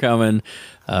guys were coming,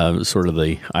 sort of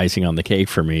the icing on the cake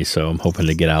for me. So I'm hoping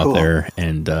to get out there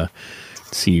and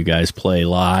see you guys play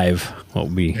live. Will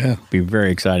be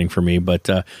very exciting for me. But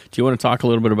do you want to talk a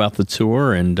little bit about the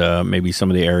tour and maybe some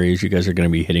of the areas you guys are going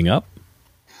to be hitting up?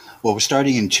 Well, we're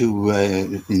starting in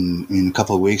a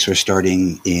couple of weeks. We're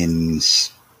starting in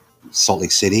Salt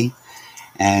Lake City,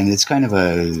 and it's kind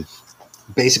of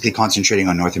basically concentrating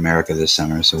on North America this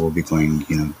summer. So we'll be going,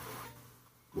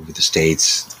 we'll be the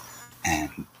States and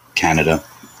Canada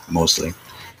mostly,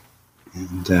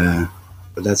 and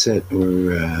but that's it.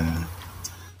 We're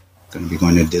going to be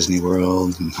going to Disney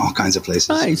World and all kinds of places.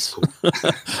 Nice. Cool.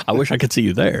 I wish I could see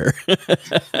you there.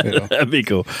 That'd be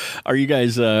cool. Are you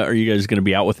guys going to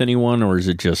be out with anyone, or is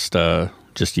it just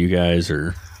you guys?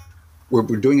 Or we're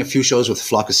doing a few shows with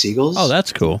Flock of Seagulls. Oh,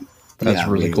 that's cool. That's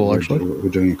really cool, actually. We're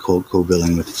doing a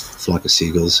co-billing with Flock of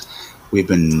Seagulls. We've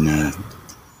been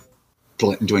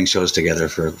doing shows together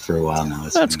for a while now.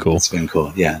 That's cool. It's been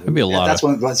cool. Yeah. It'd be a lot. That's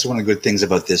one of the good things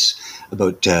about this,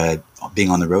 about being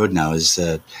on the road now, is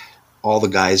that all the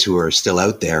guys who are still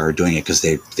out there are doing it because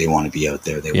they want to be out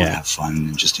there. They want to have fun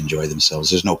and just enjoy themselves.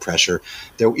 There's no pressure.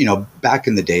 There, back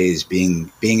in the days, being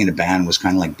in a band was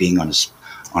kind of like being on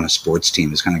a sports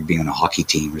team. It's kind of like being on a hockey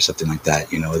team or something like that.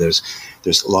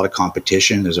 There's a lot of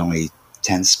competition. There's only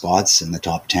 10 spots in the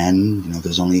top 10.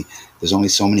 There's only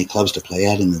so many clubs to play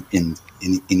at in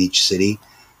each city,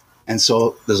 and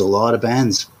so there's a lot of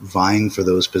bands vying for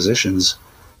those positions,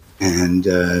 and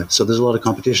so there's a lot of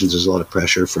competitions. There's a lot of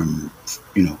pressure from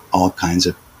all kinds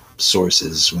of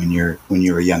sources when you're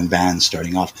a young band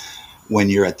starting off. When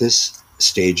you're at this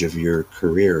stage of your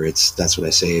career, that's what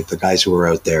I say. The guys who are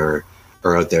out there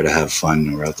to have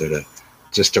fun, or out there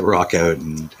to rock out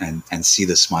and see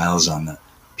the smiles on the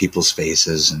people's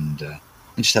faces and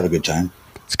just have a good time.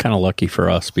 It's kind of lucky for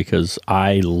us because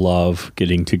I love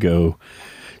getting to go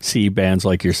see bands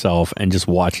like yourself and just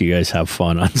watch you guys have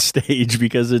fun on stage,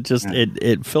 because it just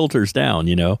it filters down,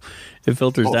 it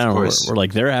filters down. We're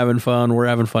like, they're having fun, we're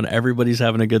having fun, everybody's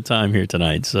having a good time here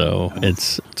tonight. So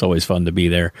it's always fun to be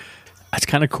there. That's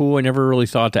kind of cool. I never really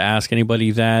thought to ask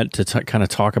anybody that, to kind of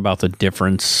talk about the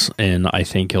difference in, I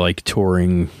think, like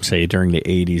touring, say, during the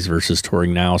 80s versus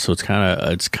touring now. So it's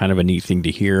kind of a neat thing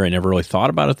to hear. I never really thought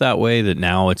about it that way, that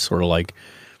now it's sort of like,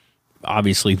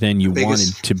 obviously then you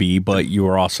wanted to be, but you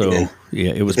were also,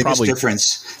 it was probably...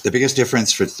 The biggest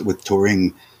difference with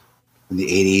touring in the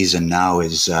 80s and now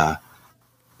is the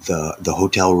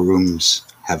hotel rooms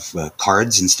have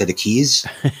cards instead of keys.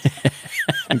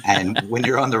 And when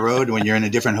you're on the road, when you're in a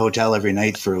different hotel every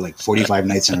night for like 45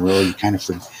 nights in a row, you kind of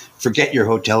forget your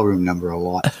hotel room number a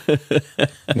lot.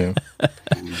 Yeah.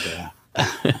 And,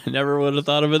 never would have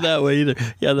thought of it that way either.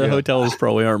 Yeah, the hotels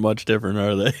probably aren't much different,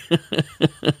 are they?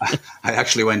 I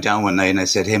actually went down one night and I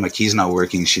said, "Hey, my key's not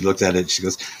working." She looked at it. She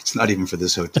goes, "It's not even for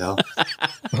this hotel."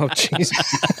 Oh, jeez.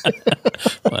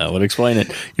 Well, that would explain it.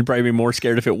 You'd probably be more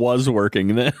scared if it was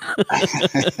working then.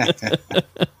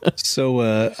 So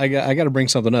I got to bring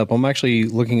something up. I'm actually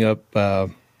looking up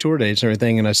tour dates and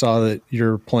everything, and I saw that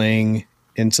you're playing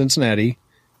in Cincinnati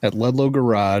at Ludlow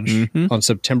Garage on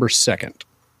September 2nd.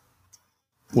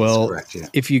 Well, correct, yeah.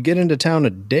 If you get into town a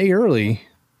day early,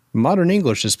 Modern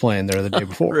English is playing there the day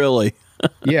before. Really?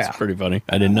 Yeah. That's pretty funny.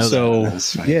 I didn't know that. So,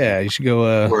 That's funny. yeah, you should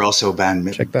go. We're also a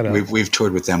band. Check that out. We've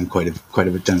toured with them quite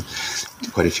a bit, done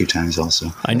quite a few times also.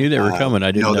 I knew they were coming.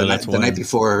 I didn't know that's the why. night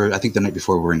before. I think the night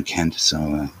before we're in Kent,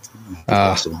 so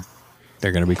possible.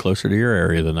 They're going to be closer to your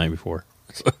area the night before.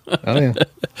 Oh,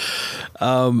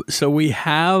 yeah. So we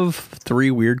have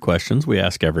 3 weird questions we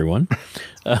ask everyone.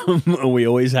 We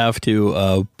always have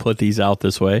to put these out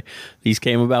this way. These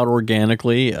came about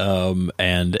organically,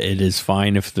 and it is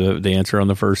fine if the answer on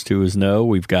the first 2 is no.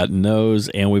 We've gotten no's,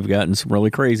 and we've gotten some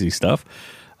really crazy stuff.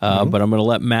 But I'm going to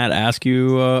let Matt ask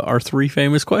you our 3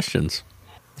 famous questions.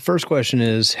 The first question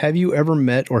is, have you ever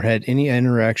met or had any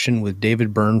interaction with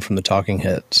David Byrne from the Talking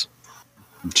Heads?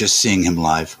 Just seeing him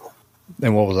live.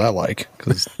 And what was that like?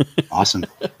 'Cause, Awesome.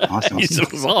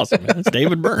 It was awesome. Man. It's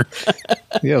David Byrne.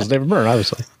 yeah, it was David Byrne,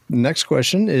 obviously. Next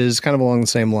question is kind of along the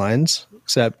same lines,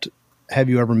 except have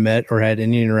you ever met or had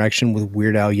any interaction with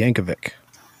Weird Al Yankovic?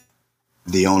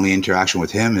 The only interaction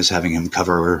with him is having him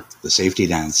cover the Safety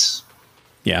Dance.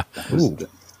 Yeah. Ooh.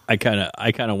 I kind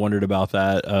of wondered about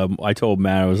that. I told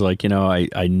Matt, I was like,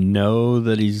 I know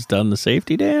that he's done the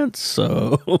Safety Dance,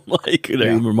 so like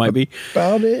there might be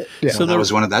About it. Yeah. So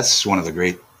That's one of the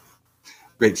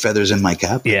great feathers in my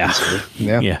cap. Yeah.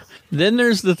 Yeah. Then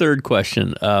there's the third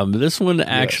question. This one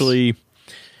actually,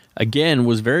 again,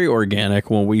 was very organic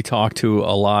when we talked to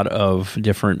a lot of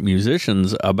different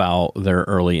musicians about their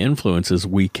early influences.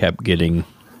 We kept getting,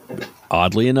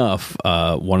 oddly enough,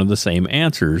 one of the same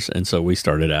answers. And so we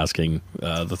started asking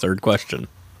the third question.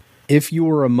 If you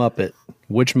were a Muppet,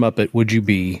 which Muppet would you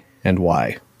be and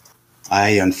why?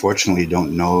 I unfortunately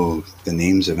don't know the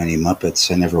names of any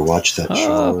Muppets. I never watched that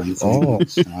show or anything.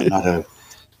 So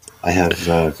I have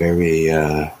very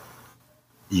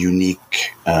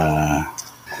unique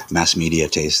mass media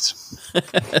tastes.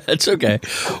 That's okay.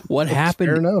 What happened?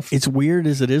 Fair enough. It's weird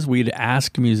as it is. We'd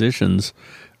ask musicians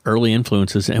early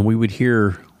influences, and we would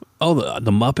hear,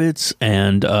 the Muppets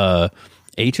and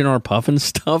H&R Puffin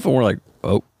stuff, and we're like,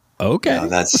 oh, okay. Yeah,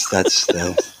 that's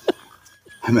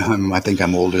I think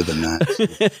I'm older than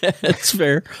that. That's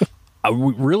fair. I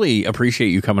really appreciate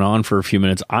you coming on for a few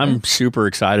minutes. I'm super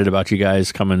excited about you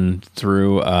guys coming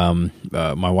through.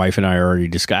 My wife and I are already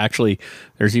actually,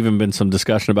 there's even been some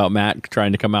discussion about Matt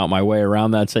trying to come out my way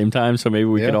around that same time. So maybe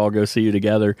we could all go see you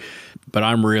together. But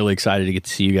I'm really excited to get to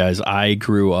see you guys. I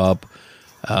grew up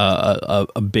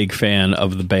a big fan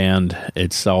of the band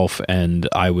itself, and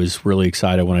I was really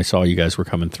excited when I saw you guys were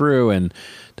coming through. And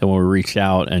then when we reached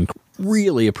out, and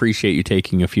really appreciate you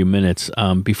taking a few minutes.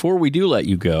 Before we do let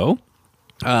you go,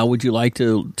 would you like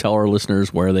to tell our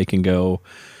listeners where they can go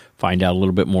find out a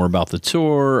little bit more about the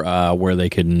tour, where they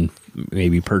can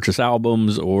maybe purchase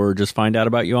albums or just find out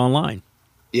about you online?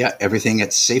 Yeah, everything at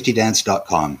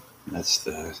safetydance.com. That's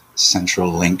the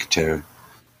central link to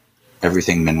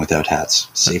everything Men Without Hats.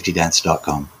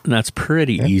 Safetydance.com. And that's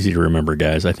pretty easy to remember,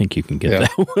 guys. I think you can get that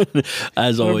one.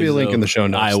 As There'll always, be a link in the show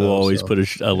notes. I will always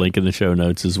put a link in the show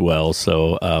notes as well.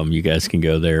 So you guys can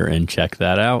go there and check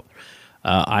that out.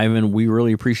 Ivan, we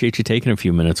really appreciate you taking a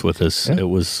few minutes with us. Yeah. It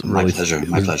was My really, pleasure.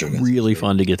 My pleasure. Really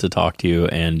fun to get to talk to you,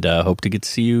 and hope to get to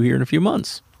see you here in a few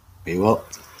months. We will.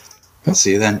 I'll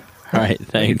see you then. All right.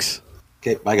 Thanks.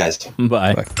 Okay. Bye, guys.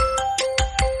 Bye. Bye.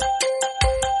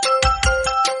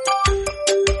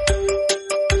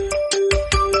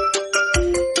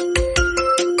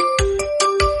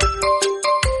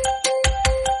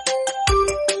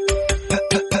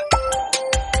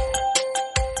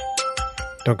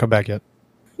 Don't come back yet.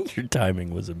 Your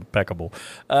timing was impeccable.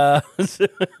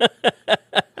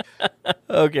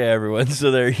 Okay, everyone.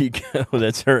 So there you go.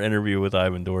 That's our interview with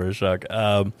Ivan Doroschuk.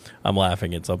 I'm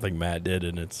laughing at something Matt did,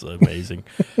 and it's amazing.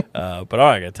 But I'm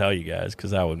not going to tell you guys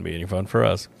because that wouldn't be any fun for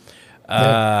us.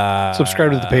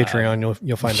 Subscribe to the Patreon.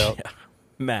 You'll find out. Yeah.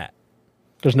 Matt.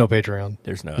 There's no Patreon.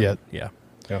 There's no. Yet. Yeah.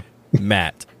 Yeah.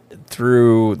 Matt,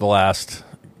 through the last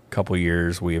couple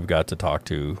years, we have got to talk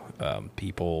to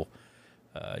people,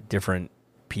 different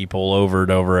people over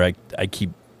and over. I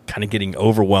keep kind of getting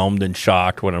overwhelmed and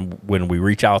shocked when we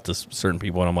reach out to certain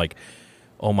people, and I'm like,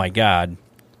 oh my God,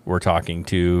 we're talking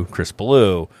to Chris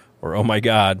Ballou, or oh my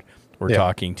God, we're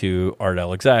talking to Art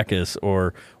Alexakis,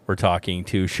 or we're talking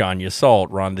to Shania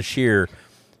Salt, Rhonda Shear,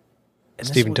 and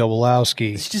Stephen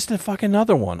Tobolowsky. It's just a fucking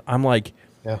another one. I'm like,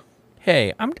 yeah,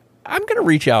 hey, I'm gonna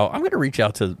reach out. I'm gonna reach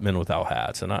out to Men Without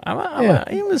Hats, and I'm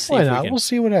gonna see. Why if not? We'll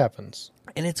see what happens.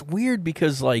 And it's weird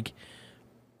because, like,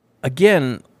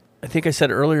 again, I think I said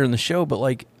earlier in the show, but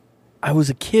like, I was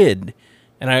a kid,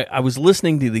 and I was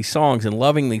listening to these songs and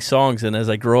loving these songs, and as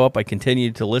I grow up, I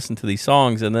continued to listen to these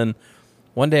songs, and then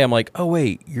one day I'm like, oh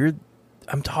wait,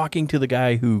 I'm talking to the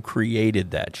guy who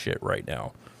created that shit right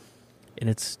now, and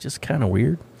it's just kind of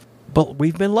weird. But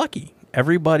we've been lucky.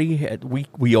 Everybody,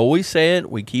 we always say it.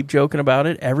 We keep joking about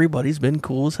it. Everybody's been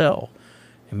cool as hell,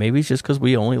 and maybe it's just because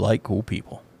we only like cool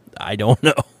people. I don't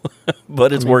know,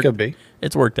 but it's worked. Could be.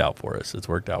 It's worked out for us.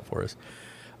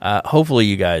 Hopefully,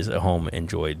 you guys at home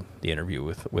enjoyed the interview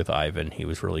with Ivan. He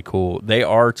was really cool. They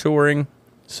are touring,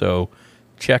 so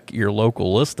check your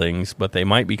local listings. But they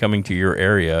might be coming to your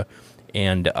area,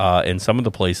 and in some of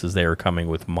the places they are coming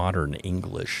with modern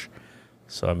English.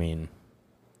 So I mean,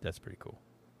 that's pretty cool.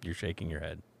 You're shaking your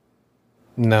head.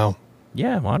 No.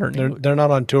 Yeah, modern English. They're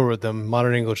not on tour with them.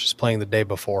 Modern English is playing the day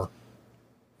before.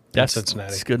 That's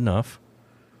Cincinnati. That's good enough.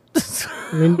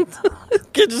 I mean,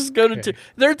 just go to.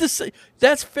 They're the same.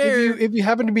 That's fair. If you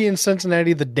happen to be in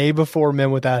Cincinnati the day before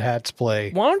Men Without Hats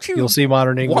play, why don't you? You'll see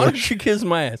Modern English. Why don't you kiss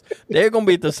my ass? They're going to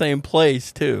be at the same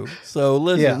place too. So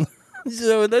listen. Yeah.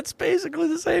 So that's basically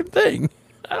the same thing.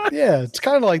 Yeah, it's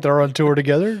kind of like they're on tour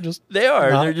together. Just they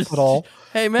are. Not They're just at all.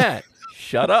 Hey Matt,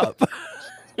 shut up.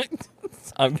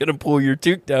 I'm going to pull your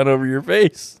toque down over your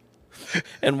face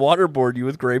and waterboard you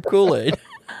with grape Kool-Aid.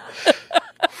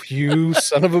 You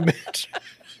son of a bitch.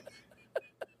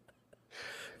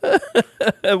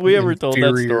 Have we ever told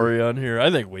that story on here? I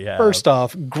think we have. First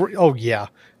off, oh yeah,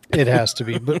 it has to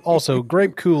be. But also,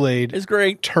 grape Kool-Aid is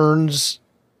great. Turns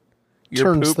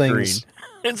things green.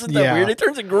 Isn't that weird? It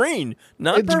turns it green,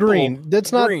 not it's purple. Green.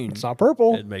 That's not green. It's not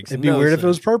purple. It makes It'd be weird if it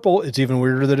was purple. It's even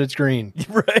weirder that it's green.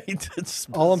 Right. It's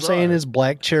all I'm saying is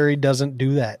black cherry doesn't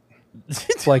do that.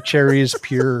 Black cherry is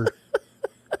pure.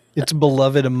 It's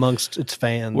beloved amongst its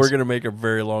fans. We're going to make a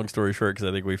very long story short because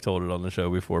I think we've told it on the show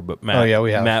before. But Matt,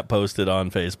 we have. Matt posted on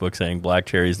Facebook saying black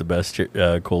cherry is the best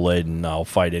Kool-Aid, and I'll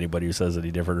fight anybody who says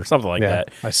any different or something like that.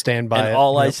 I stand by it. And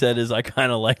all I said is I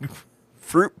kind of like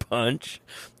fruit punch,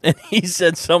 and he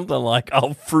said something like,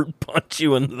 "I'll fruit punch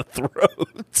you in the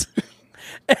throat."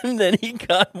 And then he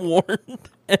got warned,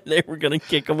 and they were going to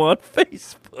kick him on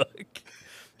Facebook,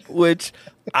 which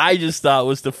I just thought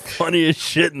was the funniest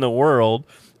shit in the world.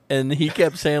 And he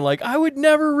kept saying, like, I would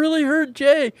never really hurt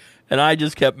Jay. And I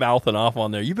just kept mouthing off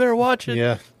on there. You better watch it.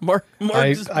 Yeah.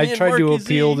 I tried to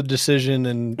appeal the decision,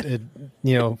 and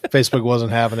Facebook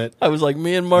wasn't having it. I was like,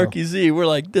 me and Marky Z, we're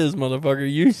like, this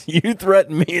motherfucker, you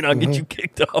threaten me and I'll get you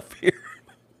kicked off here.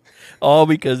 All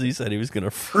because he said he was going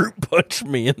to fruit punch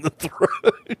me in the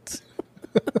throat.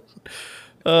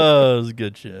 Oh, it was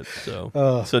good shit. So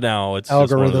now it's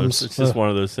algorithms. It's just one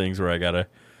of those things where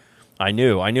I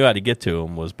knew how to get to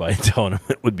him was by telling him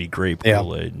it would be grape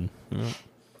Kool-Aid.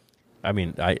 I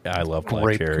mean, I love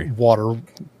black cherry water.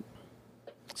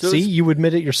 So see, you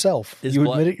admit it yourself.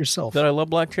 You admit it yourself that I love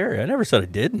black cherry. I never said I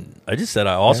didn't. I just said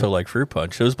I also like fruit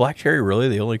punch. So is black cherry really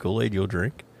the only Kool-Aid you'll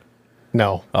drink?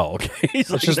 No. Oh, okay. It's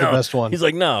just the best one. He's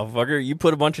like, no, fucker. You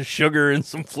put a bunch of sugar and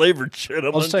some flavored shit.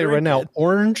 I'll just tell you right now,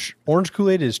 orange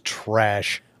Kool-Aid is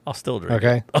trash. I'll still drink.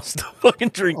 Okay, I'll still fucking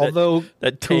drink. Although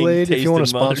that Kool-Aid, if you want to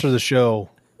sponsor the show,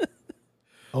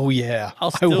 oh yeah,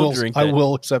 I'll still drink. I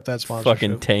will accept that sponsorship.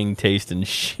 Fucking Tang tasting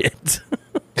shit.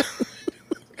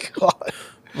 God,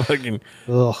 fucking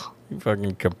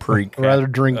Capri. I'd rather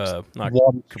drink not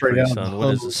water Capri Sun.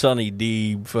 What is it? Sunny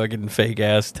D? Fucking fake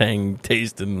ass Tang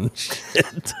tasting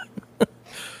shit.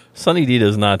 Sunny D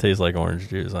does not taste like orange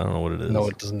juice. I don't know what it is. No,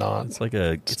 it does not. It's like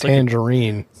a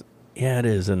tangerine. Yeah, it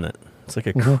is, isn't it? It's like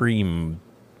a cream.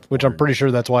 Which I'm pretty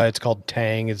sure that's why it's called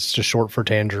Tang. It's just short for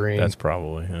tangerine. That's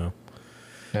probably, yeah.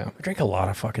 Yeah. I drank a lot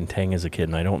of fucking Tang as a kid,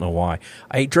 and I don't know why.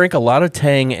 I drank a lot of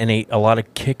Tang and ate a lot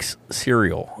of Kix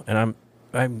cereal, and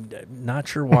I'm not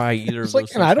sure why either of those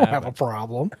things and I don't have happened. a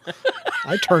problem.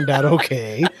 I turned out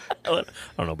okay. I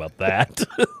don't know about that.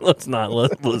 Let's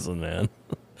listen, man.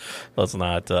 Let's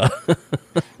not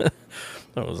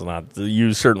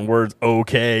use certain words.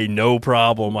 Okay, no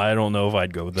problem. I don't know if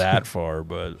I'd go that far,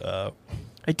 but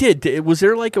I did. Was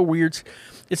there like a weird?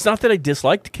 It's not that I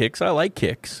disliked Kix. I like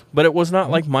Kix, but it was not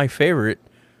like my favorite.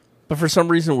 But for some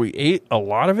reason, we ate a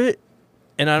lot of it,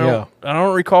 and I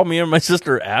don't recall me and my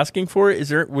sister asking for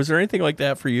it. Was there anything like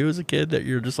that for you as a kid that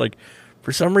you're just like,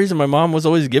 for some reason, my mom was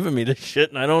always giving me this shit,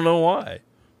 and I don't know why.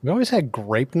 We always had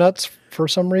grape nuts for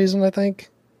some reason, I think.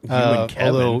 And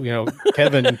Kevin. Although,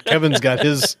 Kevin's got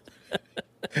his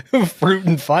fruit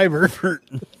and fiber. Fruit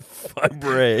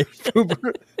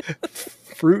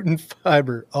and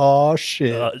fiber. Oh,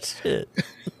 shit. Oh, shit.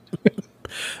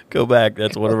 Go back.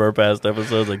 That's one of our past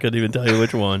episodes. I couldn't even tell you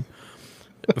which one.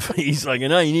 He's like,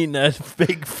 no, you need that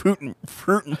fake fruit and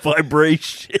fibre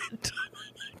shit.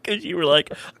 Because you were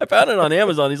like, I found it on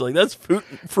Amazon. He's like, that's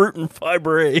fruit and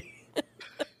fibre.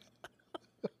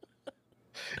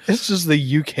 It's just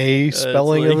the UK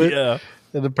spelling of it. Yeah.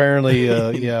 And apparently,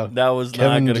 that was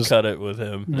Kevin not going to cut it with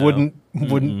him. No.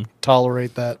 Wouldn't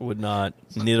tolerate that. Would not.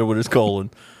 Neither would his colon.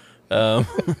 It's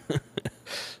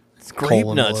grape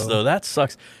Colon nuts, low. though. That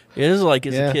sucks. It is like,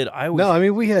 as a kid,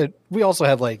 we also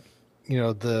had like,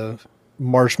 the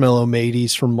marshmallow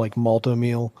mateys from like Malto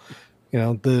Meal,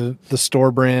 the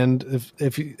store brand,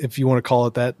 if you want to call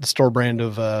it that, the store brand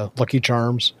of Lucky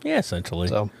Charms. Yeah, essentially.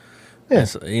 So,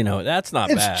 yes, that's not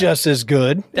bad. It's just as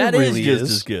good. That it is really just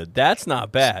as good. That's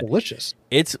not bad. It's delicious.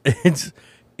 It's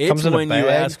Comes in a when you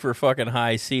bag. ask for fucking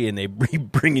high C and they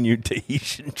bringing you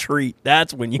Tahitian treat.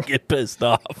 That's when you get pissed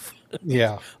off.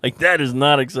 Yeah. Like, that is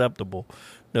not acceptable.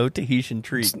 No Tahitian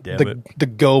treat, damn it. The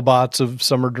GoBots of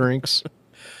summer drinks.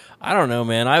 I don't know,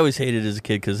 man. I always hated it as a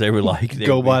kid because they were like...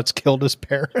 GoBots killed his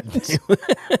parents.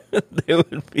 They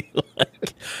would be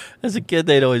like... As a kid,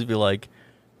 they'd always be like...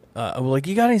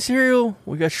 you got any cereal?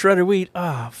 We got shredded wheat.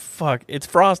 Ah, fuck. It's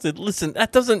frosted. Listen,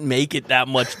 that doesn't make it that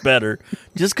much better.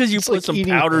 Just because you It's put like some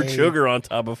eating powdered hay. sugar on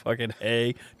top of fucking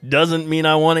hay doesn't mean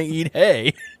I want to eat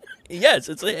hay. Yes,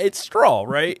 it's straw,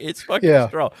 right? It's fucking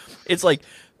straw. It's like,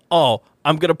 oh,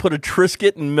 I'm going to put a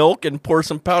Triscuit in milk and pour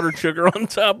some powdered sugar on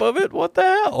top of it? What the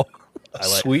hell?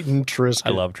 Sweetened Triscuit. I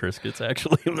love Triscuits,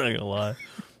 actually. I'm not going to lie.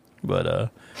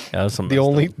 But, that was some the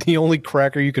only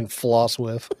cracker you can floss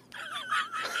with.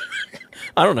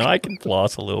 I don't know. I can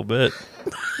floss a little bit.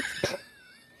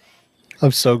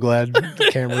 I'm so glad the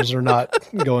cameras are not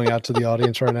going out to the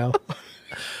audience right now.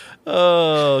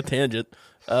 Oh, tangent.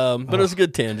 But it was a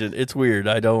good tangent. It's weird.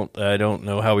 I don't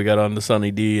know how we got on to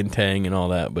Sunny D and Tang and all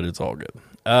that, but it's all good.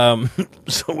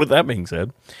 So with that being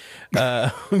said,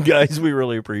 guys, we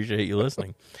really appreciate you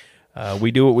listening.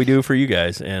 We do what we do for you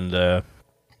guys, and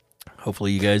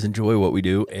hopefully you guys enjoy what we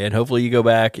do, and hopefully you go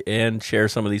back and share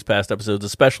some of these past episodes,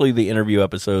 especially the interview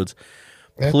episodes.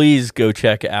 Yeah. Please go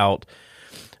check out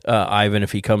Ivan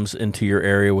if he comes into your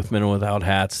area with Men Without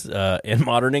Hats and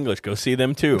Modern English. Go see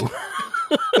them too.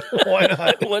 Why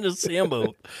not? Why not see them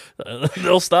both?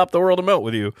 They'll stop the world to melt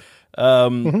with you.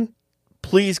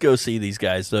 Please go see these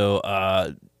guys,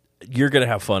 though. You're going to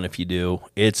have fun if you do.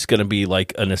 It's going to be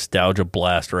like a nostalgia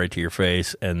blast right to your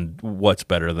face, and what's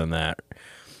better than that?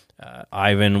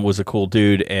 Ivan was a cool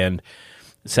dude, and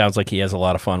it sounds like he has a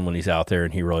lot of fun when he's out there,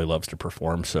 and he really loves to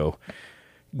perform, so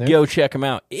go check him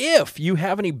out. If you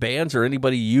have any bands or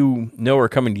anybody you know are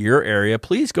coming to your area,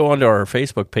 please go onto our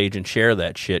Facebook page and share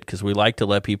that shit, because we like to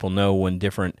let people know when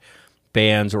different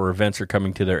bands or events are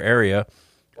coming to their area.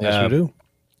 Yes, we do.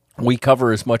 We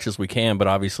cover as much as we can, but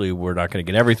obviously we're not going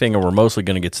to get everything, and we're mostly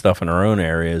going to get stuff in our own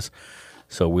areas,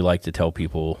 so we like to tell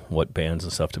people what bands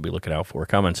and stuff to be looking out for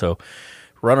coming, so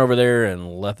run over there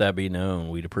and let that be known.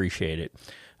 We'd appreciate it.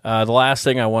 The last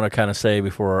thing I want to kind of say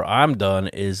before I'm done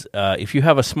is if you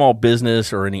have a small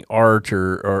business or any art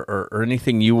or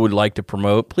anything you would like to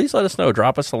promote, please let us know.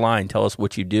 Drop us a line. Tell us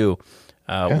what you do.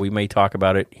 We may talk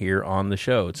about it here on the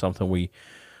show. It's something we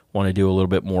want to do a little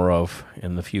bit more of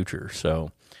in the future.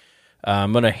 So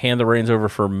I'm going to hand the reins over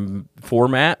to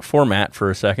Matt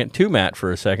for a second,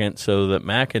 so that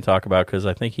Matt can talk about, because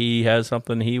I think he has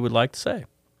something he would like to say.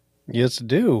 Yes, I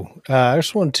do. I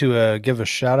just want to give a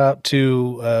shout out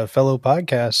to a fellow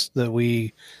podcast that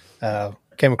we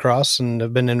came across and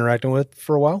have been interacting with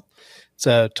for a while. It's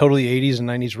a Totally 80s and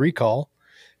 90s Recall.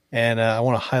 And I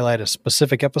want to highlight a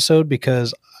specific episode,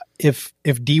 because if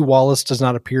Dee Wallace does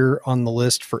not appear on the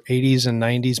list for 80s and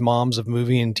 90s moms of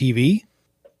movie and TV,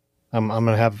 I'm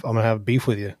gonna have beef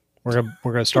with you. We're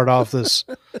gonna start off this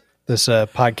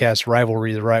podcast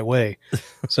rivalry the right way.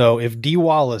 So if D.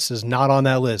 Wallace is not on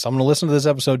that list, I'm gonna listen to this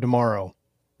episode tomorrow,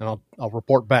 and I'll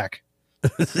report back.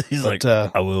 He's like,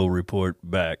 I will report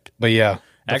back. But yeah,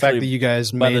 the Actually, fact that you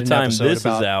guys by made the an time episode this is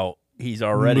about out, he's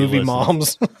already movie listened.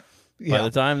 moms. By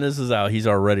the time this is out, he's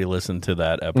already listened to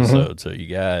that episode. So you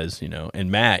guys,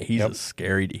 and Matt, he's a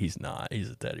scary. He's not. He's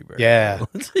a teddy bear. Yeah,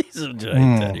 he's a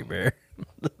giant teddy bear.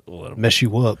 Mess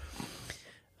you up.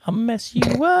 I'll mess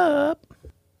you up.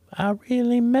 I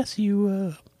really mess you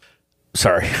up.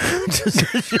 Sorry, just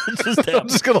I'm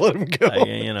just gonna let him go.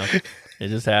 It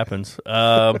just happens.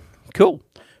 Cool.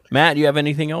 Matt, do you have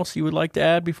anything else you would like to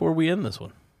add before we end this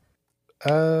one?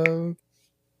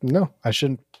 No, I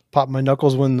shouldn't pop my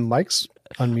knuckles when the mic's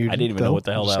unmuted. I didn't even know what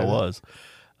the hell that was.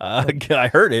 I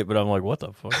heard it, but I'm like, what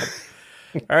the fuck?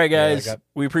 All right, guys.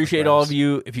 We appreciate all of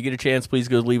you. If you get a chance, please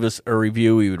go leave us a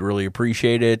review. We would really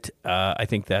appreciate it. I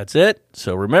think that's it.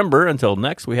 So remember, until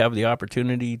next we have the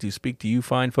opportunity to speak to you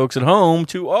fine folks at home,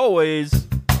 to always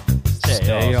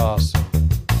stay awesome.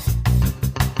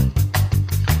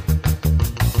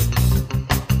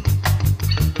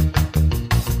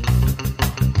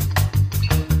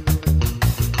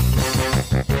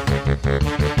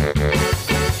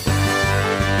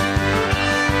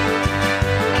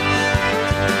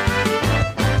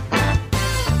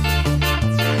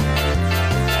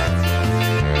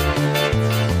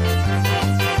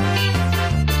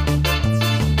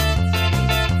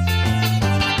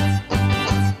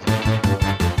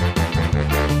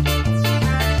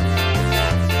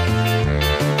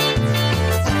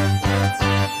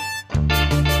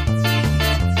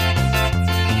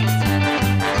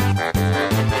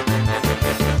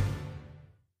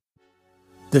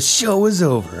 The show is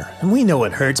over, and we know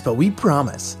it hurts, but we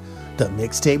promise. The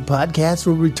Mixtape Podcast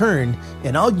will return,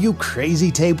 and all you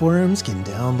crazy tapeworms can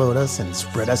download us and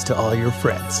spread us to all your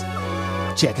friends.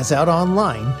 Check us out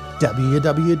online,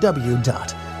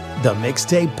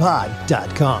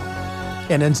 www.themixtapepod.com.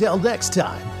 And until next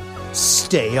time,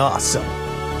 stay awesome.